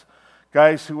sex?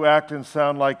 Guys who act and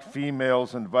sound like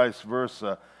females and vice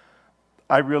versa.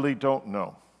 I really don't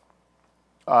know.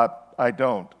 I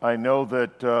don't. I know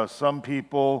that some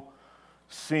people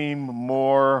seem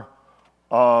more,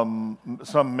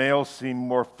 some males seem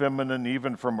more feminine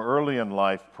even from early in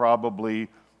life. Probably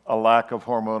a lack of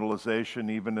hormonalization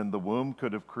even in the womb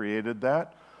could have created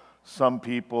that. Some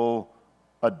people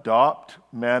adopt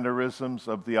mannerisms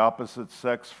of the opposite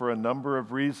sex for a number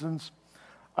of reasons.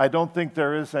 I don't think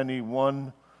there is any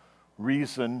one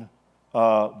reason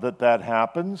that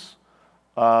happens.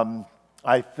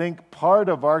 I think part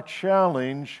of our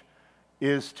challenge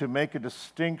is to make a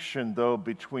distinction, though,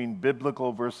 between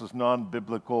biblical versus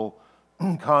non-biblical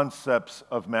concepts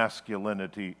of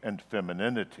masculinity and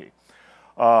femininity.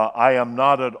 I am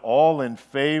not at all in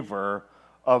favor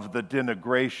of the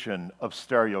denigration of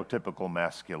stereotypical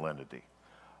masculinity.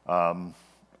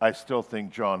 I still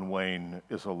think John Wayne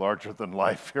is a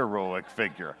larger-than-life heroic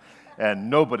figure,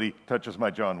 and nobody touches my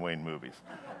John Wayne movies.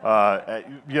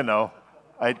 And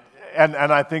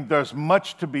I think there's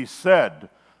much to be said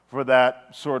for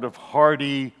that sort of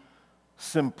hardy,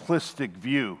 simplistic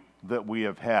view that we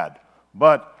have had.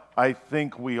 But I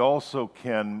think we also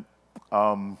can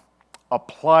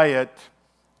apply it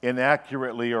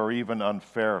inaccurately or even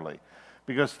unfairly.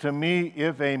 Because to me,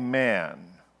 if a man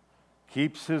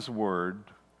keeps his word,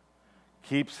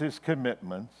 keeps his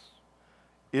commitments,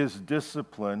 is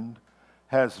disciplined,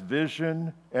 has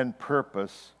vision and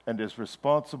purpose, and is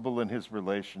responsible in his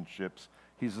relationships,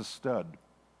 he's a stud.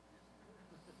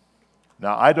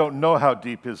 Now, I don't know how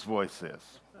deep his voice is,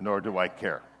 nor do I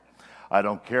care. I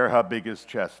don't care how big his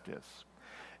chest is.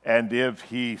 And if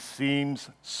he seems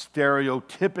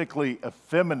stereotypically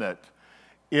effeminate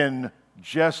in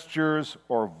gestures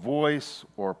or voice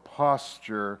or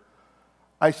posture,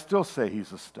 I still say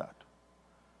he's a stud.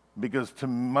 Because to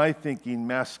my thinking,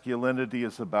 masculinity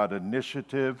is about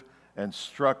initiative and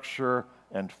structure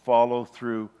and follow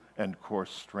through and core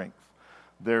strength.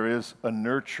 There is a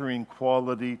nurturing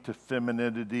quality to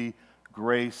femininity,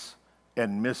 grace,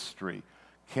 and mystery.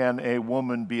 Can a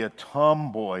woman be a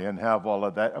tomboy and have all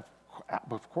of that?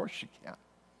 Of course she can.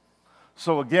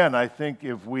 So again, I think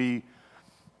if we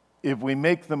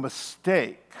make the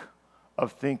mistake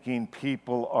of thinking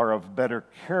people are of better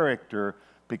character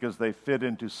because they fit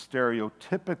into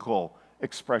stereotypical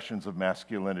expressions of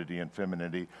masculinity and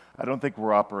femininity, I don't think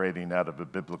we're operating out of a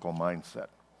biblical mindset.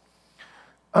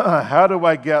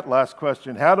 Last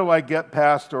question, how do I get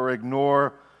past or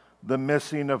ignore the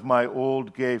missing of my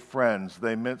old gay friends?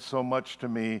 They meant so much to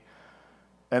me,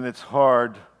 and it's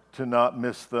hard to not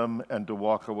miss them and to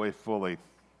walk away fully.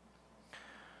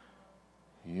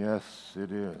 Yes,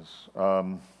 it is.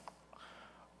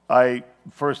 I,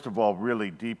 first of all,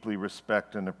 really deeply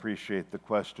respect and appreciate the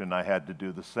question. I had to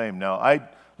do the same. Now,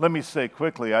 let me say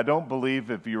quickly, I don't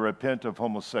believe if you repent of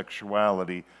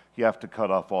homosexuality, you have to cut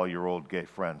off all your old gay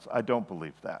friends. I don't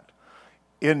believe that.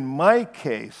 In my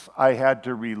case, I had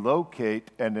to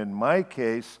relocate, and in my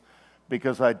case,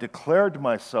 because I declared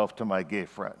myself to my gay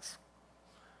friends.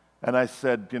 And I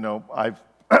said, you know,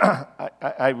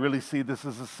 I really see this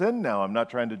as a sin now. I'm not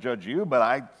trying to judge you, but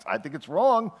I think it's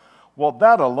wrong. Well,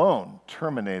 that alone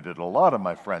terminated a lot of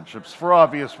my friendships for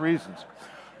obvious reasons.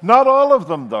 Not all of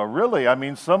them, though, really. I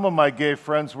mean, some of my gay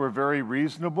friends were very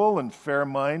reasonable and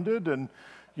fair-minded, and,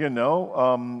 you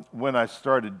know, when I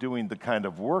started doing the kind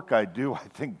of work I do, I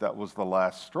think that was the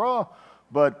last straw.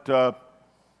 But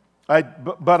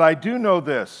I do know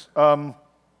this.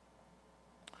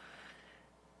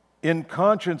 In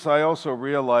conscience, I also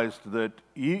realized that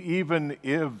even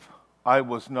if I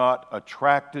was not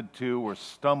attracted to or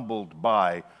stumbled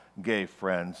by gay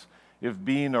friends, if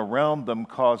being around them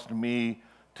caused me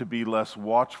to be less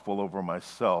watchful over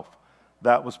myself,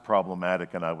 that was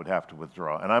problematic and I would have to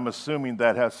withdraw. And I'm assuming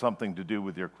that has something to do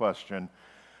with your question.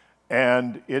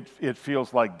 And it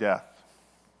feels like death.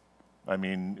 I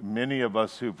mean, many of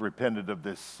us who've repented of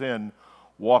this sin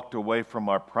walked away from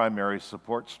our primary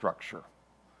support structure,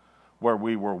 where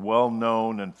we were well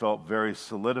known and felt very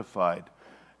solidified.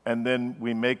 And then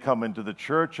we may come into the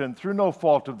church, and through no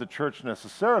fault of the church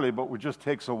necessarily, but it just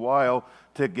takes a while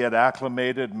to get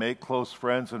acclimated, make close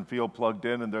friends, and feel plugged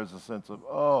in, and there's a sense of,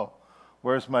 oh,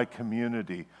 where's my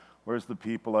community? Where's the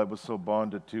people I was so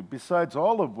bonded to? Besides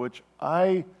all of which,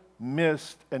 I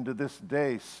missed, and to this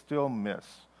day still miss,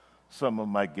 some of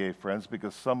my gay friends,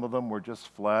 because some of them were just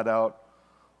flat out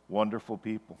wonderful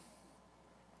people,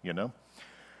 you know?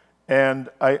 And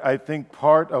I think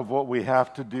part of what we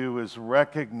have to do is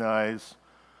recognize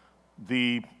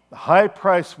the high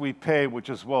price we pay, which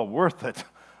is well worth it,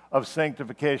 of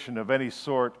sanctification of any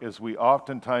sort, is we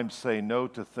oftentimes say no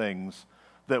to things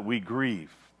that we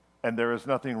grieve. And there is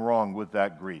nothing wrong with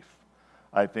that grief.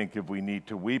 I think if we need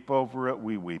to weep over it,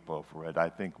 we weep over it. I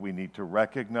think we need to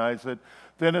recognize it.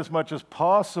 Then as much as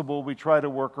possible, we try to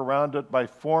work around it by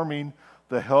forming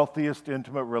the healthiest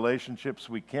intimate relationships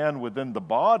we can within the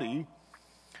body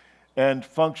and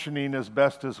functioning as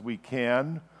best as we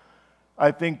can.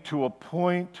 I think to a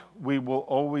point we will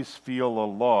always feel a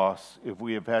loss if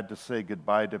we have had to say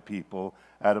goodbye to people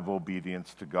out of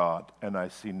obedience to God, and I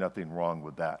see nothing wrong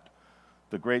with that.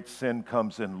 The great sin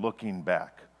comes in looking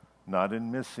back, not in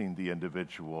missing the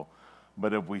individual,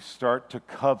 but if we start to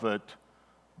covet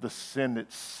the sin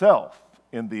itself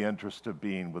in the interest of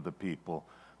being with the people,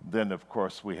 then of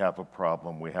course we have a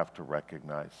problem we have to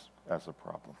recognize as a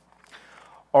problem.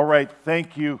 All right,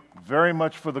 thank you very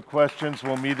much for the questions.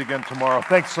 We'll meet again tomorrow.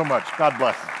 Thanks so much. God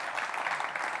bless.